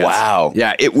the audience. Oh, wow.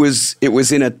 Yeah, it was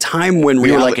in a time when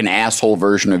you were like an asshole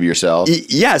version of yourself.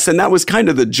 Yes, and that was kind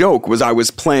of the joke, was I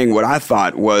was playing what I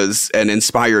thought was an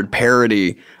inspired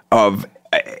parody of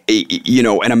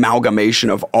an amalgamation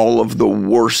of all of the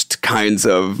worst kinds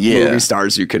of movie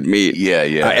stars you could meet.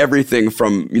 Everything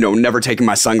from, never taking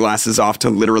my sunglasses off to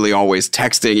literally always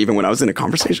texting, even when I was in a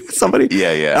conversation with somebody.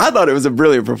 I thought it was a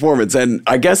brilliant performance. And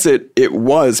I guess it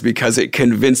was because it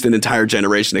convinced an entire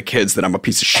generation of kids that I'm a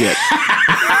piece of shit.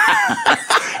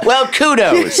 Well,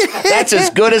 kudos. That's as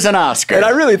good as an Oscar. And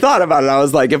I really thought about it. I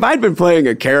was like, if I'd been playing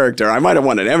a character, I might have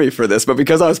won an Emmy for this. But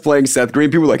because I was playing Seth Green,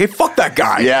 people were like, hey, fuck that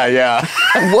guy. Yeah.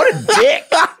 What a dick.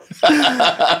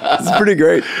 It's pretty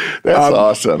great. That's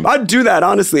awesome. I'd do that,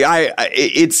 honestly.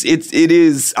 It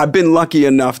is. I've been lucky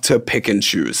enough to pick and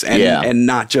choose and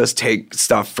not just take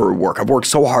stuff for work. I've worked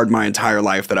so hard my entire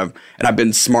life that I've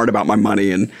been smart about my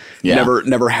money and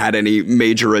never had any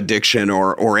major addiction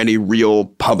or any real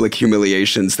public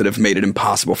humiliations that have made it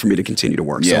impossible for me to continue to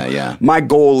work. My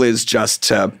goal is just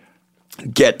to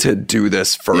get to do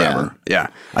this forever. Yeah.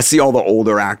 I see all the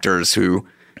older actors who,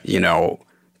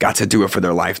 got to do it for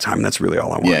their lifetime. And that's really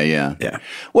all I want. Yeah.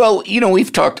 Well,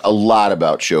 we've talked a lot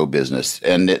about show business,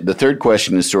 and the third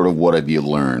question is sort of what have you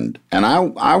learned? And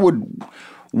I would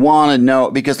want to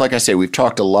know, because like I say, we've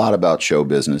talked a lot about show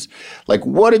business. Like,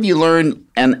 what have you learned?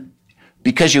 And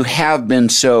because you have been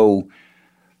so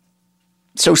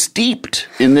steeped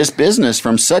in this business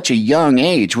from such a young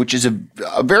age, which is a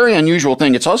very unusual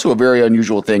thing. It's also a very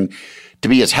unusual thing to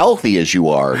be as healthy as you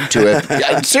are.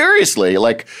 Seriously,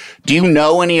 do you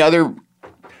know any other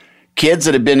kids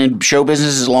that have been in show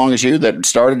business as long as you that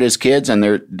started as kids and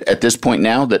they're at this point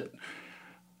now that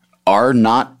are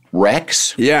not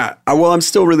wrecks? Yeah. Well, I'm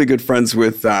still really good friends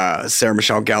with Sarah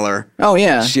Michelle Gellar. Oh,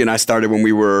 yeah. She and I started when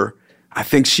we were, I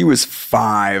think she was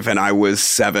 5 and I was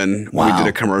 7 when we did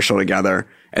a commercial together.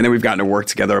 And then we've gotten to work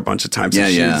together a bunch of times.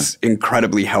 She's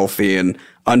incredibly healthy and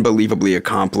unbelievably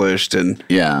accomplished and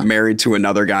married to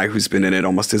another guy who's been in it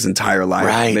almost his entire life.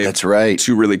 Right, that's right.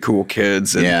 2 really cool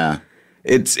kids. And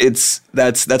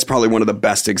that's probably one of the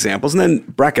best examples. And then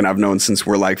Brecken I've known since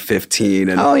we're like 15.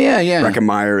 And Brecken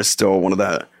Meyer is still one of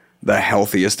the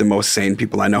healthiest and most sane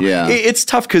people I know. Yeah. It's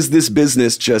tough because this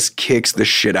business just kicks the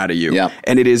shit out of you. Yeah.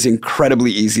 And it is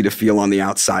incredibly easy to feel on the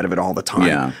outside of it all the time.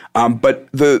 Yeah. But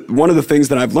one of the things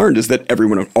that I've learned is that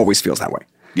everyone always feels that way.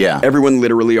 Yeah. Everyone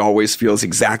literally always feels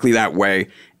exactly that way.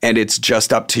 And it's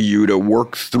just up to you to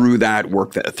work through that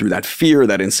fear,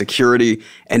 that insecurity,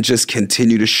 and just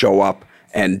continue to show up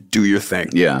and do your thing.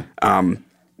 Yeah.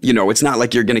 It's not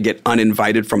like you're going to get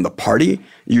uninvited from the party.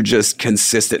 You just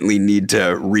consistently need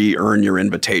to re-earn your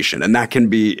invitation. And that can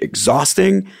be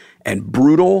exhausting and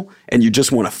brutal. And you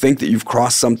just want to think that you've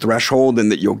crossed some threshold and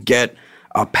that you'll get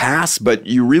a pass, but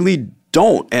you really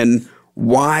don't. And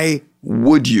why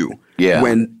would you? Yeah.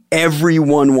 When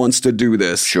everyone wants to do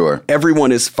this. Sure.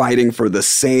 Everyone is fighting for the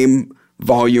same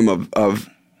volume of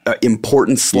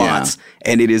important slots,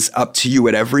 and it is up to you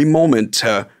at every moment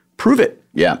to prove it.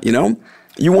 Yeah. You know?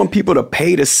 You want people to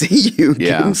pay to see you.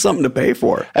 Give them something to pay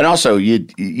for. And also,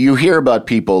 you hear about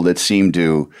people that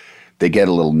they get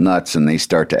a little nuts and they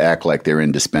start to act like they're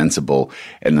indispensable,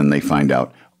 and then they find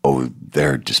out, oh,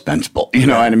 they're dispensable. You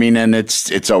know what I mean? And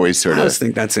it's always sort of. I just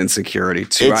think that's insecurity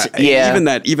too.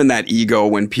 Yeah. Even that ego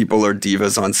when people are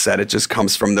divas on set, it just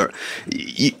comes from their.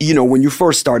 You know, when you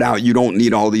first start out, you don't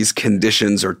need all these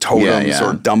conditions or totems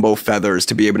or Dumbo feathers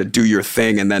to be able to do your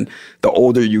thing, and then the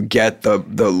older you get, the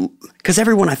because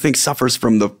everyone I think suffers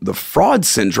from the fraud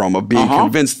syndrome of being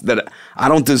convinced that I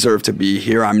don't deserve to be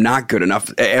here. I'm not good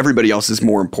enough. Everybody else is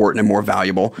more important and more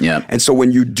valuable. Yeah. And so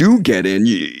when you do get in,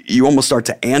 you almost start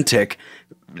to antic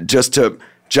just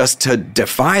to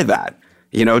defy that,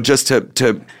 you know, just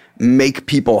to make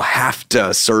people have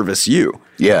to service you.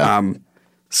 Yeah.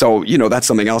 So, you know, that's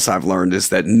something else I've learned is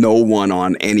that no one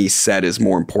on any set is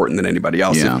more important than anybody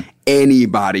else. Yeah. If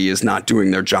anybody is not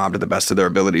doing their job to the best of their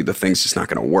ability, the thing's just not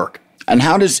going to work. And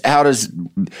how does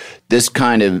these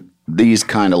kind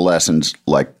of lessons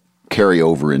like carry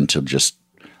over into just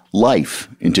life,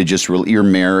 into just you're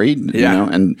married, you know,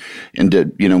 and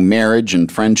into, you know, marriage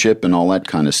and friendship and all that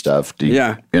kind of stuff. You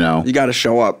know, you got to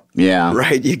show up. Yeah.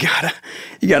 Right. You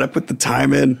gotta put the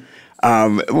time in.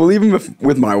 Well, even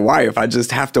with my wife, I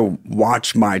just have to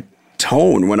watch my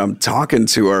tone when I'm talking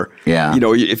to her. Yeah. You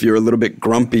know, if you're a little bit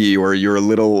grumpy or you're a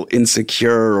little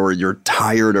insecure or you're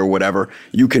tired or whatever,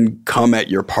 you can come at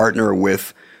your partner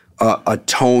with a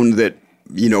tone that,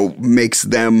 you know, makes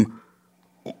them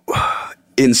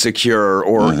insecure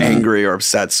or angry or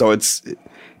upset. So it's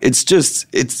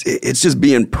just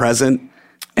being present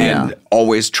and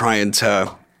always trying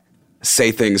to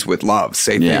say things with love,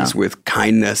 say things with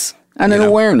kindness. And an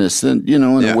awareness,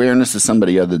 awareness of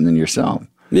somebody other than yourself.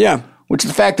 Yeah. Which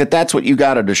the fact that that's what you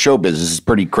got out of show business is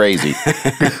pretty crazy.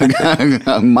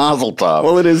 Mazel tov.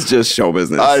 Well, it is just show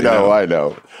business. I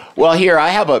know. Well, here,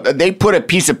 they put a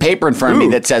piece of paper in front of me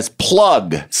that says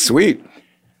plug. Sweet.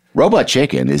 Robot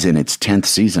Chicken is in its 10th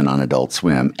season on Adult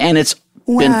Swim, and it's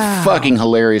been fucking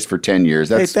hilarious for 10 years.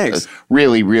 That's thanks.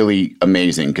 Really, really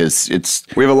amazing because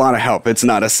we have a lot of help. It's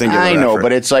not a singular I know, effort.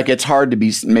 but it's hard to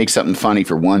make something funny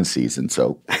for one season,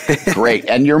 so great.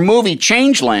 And your movie,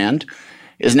 Changeland,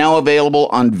 is now available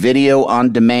on video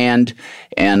on demand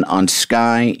and on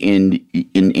Sky in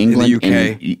England. In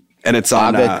the UK. And it's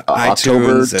on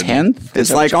October iTunes 10th. It's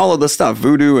like all of the stuff,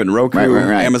 Vudu and Roku,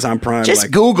 right. Amazon Prime.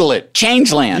 Just Google it,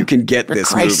 Changeland. You can get this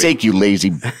For Christ's sake, you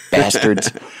lazy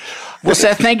bastards. Well,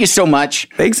 Seth, thank you so much.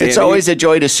 Thanks, It's Andy. always a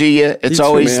joy to see you. It's You too,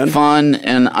 always man. fun,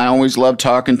 and I always love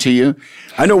talking to you.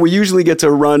 I know we usually get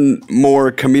to run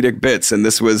more comedic bits, and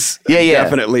this was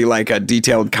definitely like a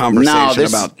detailed conversation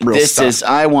about real stuff.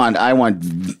 I want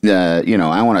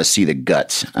to see the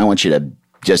guts. I want you to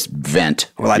just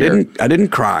vent. Well, I didn't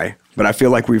cry, but I feel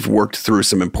like we've worked through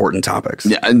some important topics.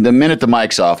 Yeah, and the minute the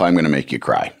mic's off, I'm going to make you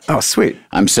cry. Oh, sweet.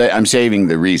 I'm saving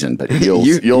the reason, but you'll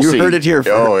you see. heard it here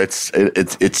first.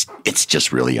 It's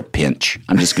just really a pinch.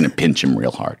 I'm just going to pinch him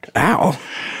real hard. Ow.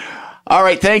 All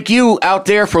right, thank you out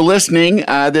there for listening.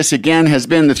 This again has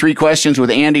been the 3 Questions with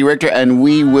Andy Richter, and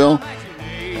we will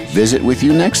visit with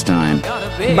you next time.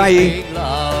 Bye.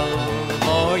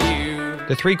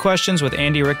 The 3 Questions with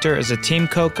Andy Richter is a Team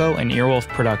Coco and Earwolf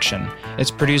production.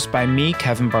 It's produced by me,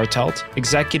 Kevin Bartelt,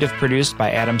 executive produced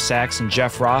by Adam Sachs and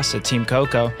Jeff Ross at Team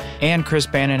Coco, and Chris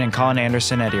Bannon and Colin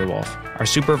Anderson at Earwolf. Our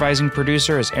supervising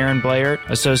producer is Aaron Blair,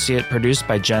 associate produced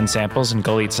by Jen Samples and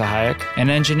Galit Sahayak, and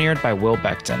engineered by Will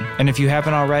Beckton. And if you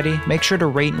haven't already, make sure to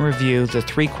rate and review the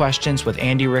 3 Questions with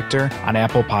Andy Richter on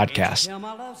Apple Podcasts.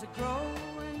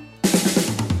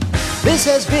 This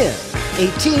has been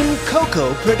a Team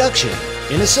Coco production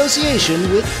in association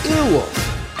with Earwolf.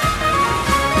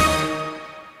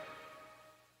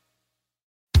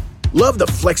 Love the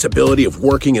flexibility of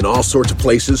working in all sorts of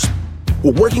places?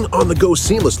 Well, working on the go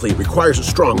seamlessly requires a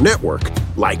strong network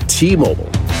like T-Mobile.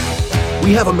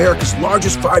 We have America's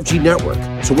largest 5G network,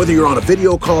 so whether you're on a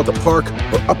video call at the park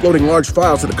or uploading large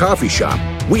files at a coffee shop,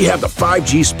 we have the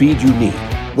 5G speed you need.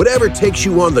 Whatever takes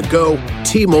you on the go,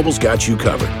 T-Mobile's got you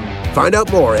covered. Find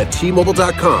out more at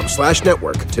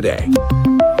T-Mobile.com/network today.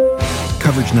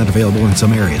 Coverage not available in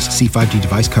some areas. See 5G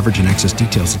device coverage and access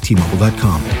details at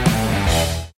T-Mobile.com.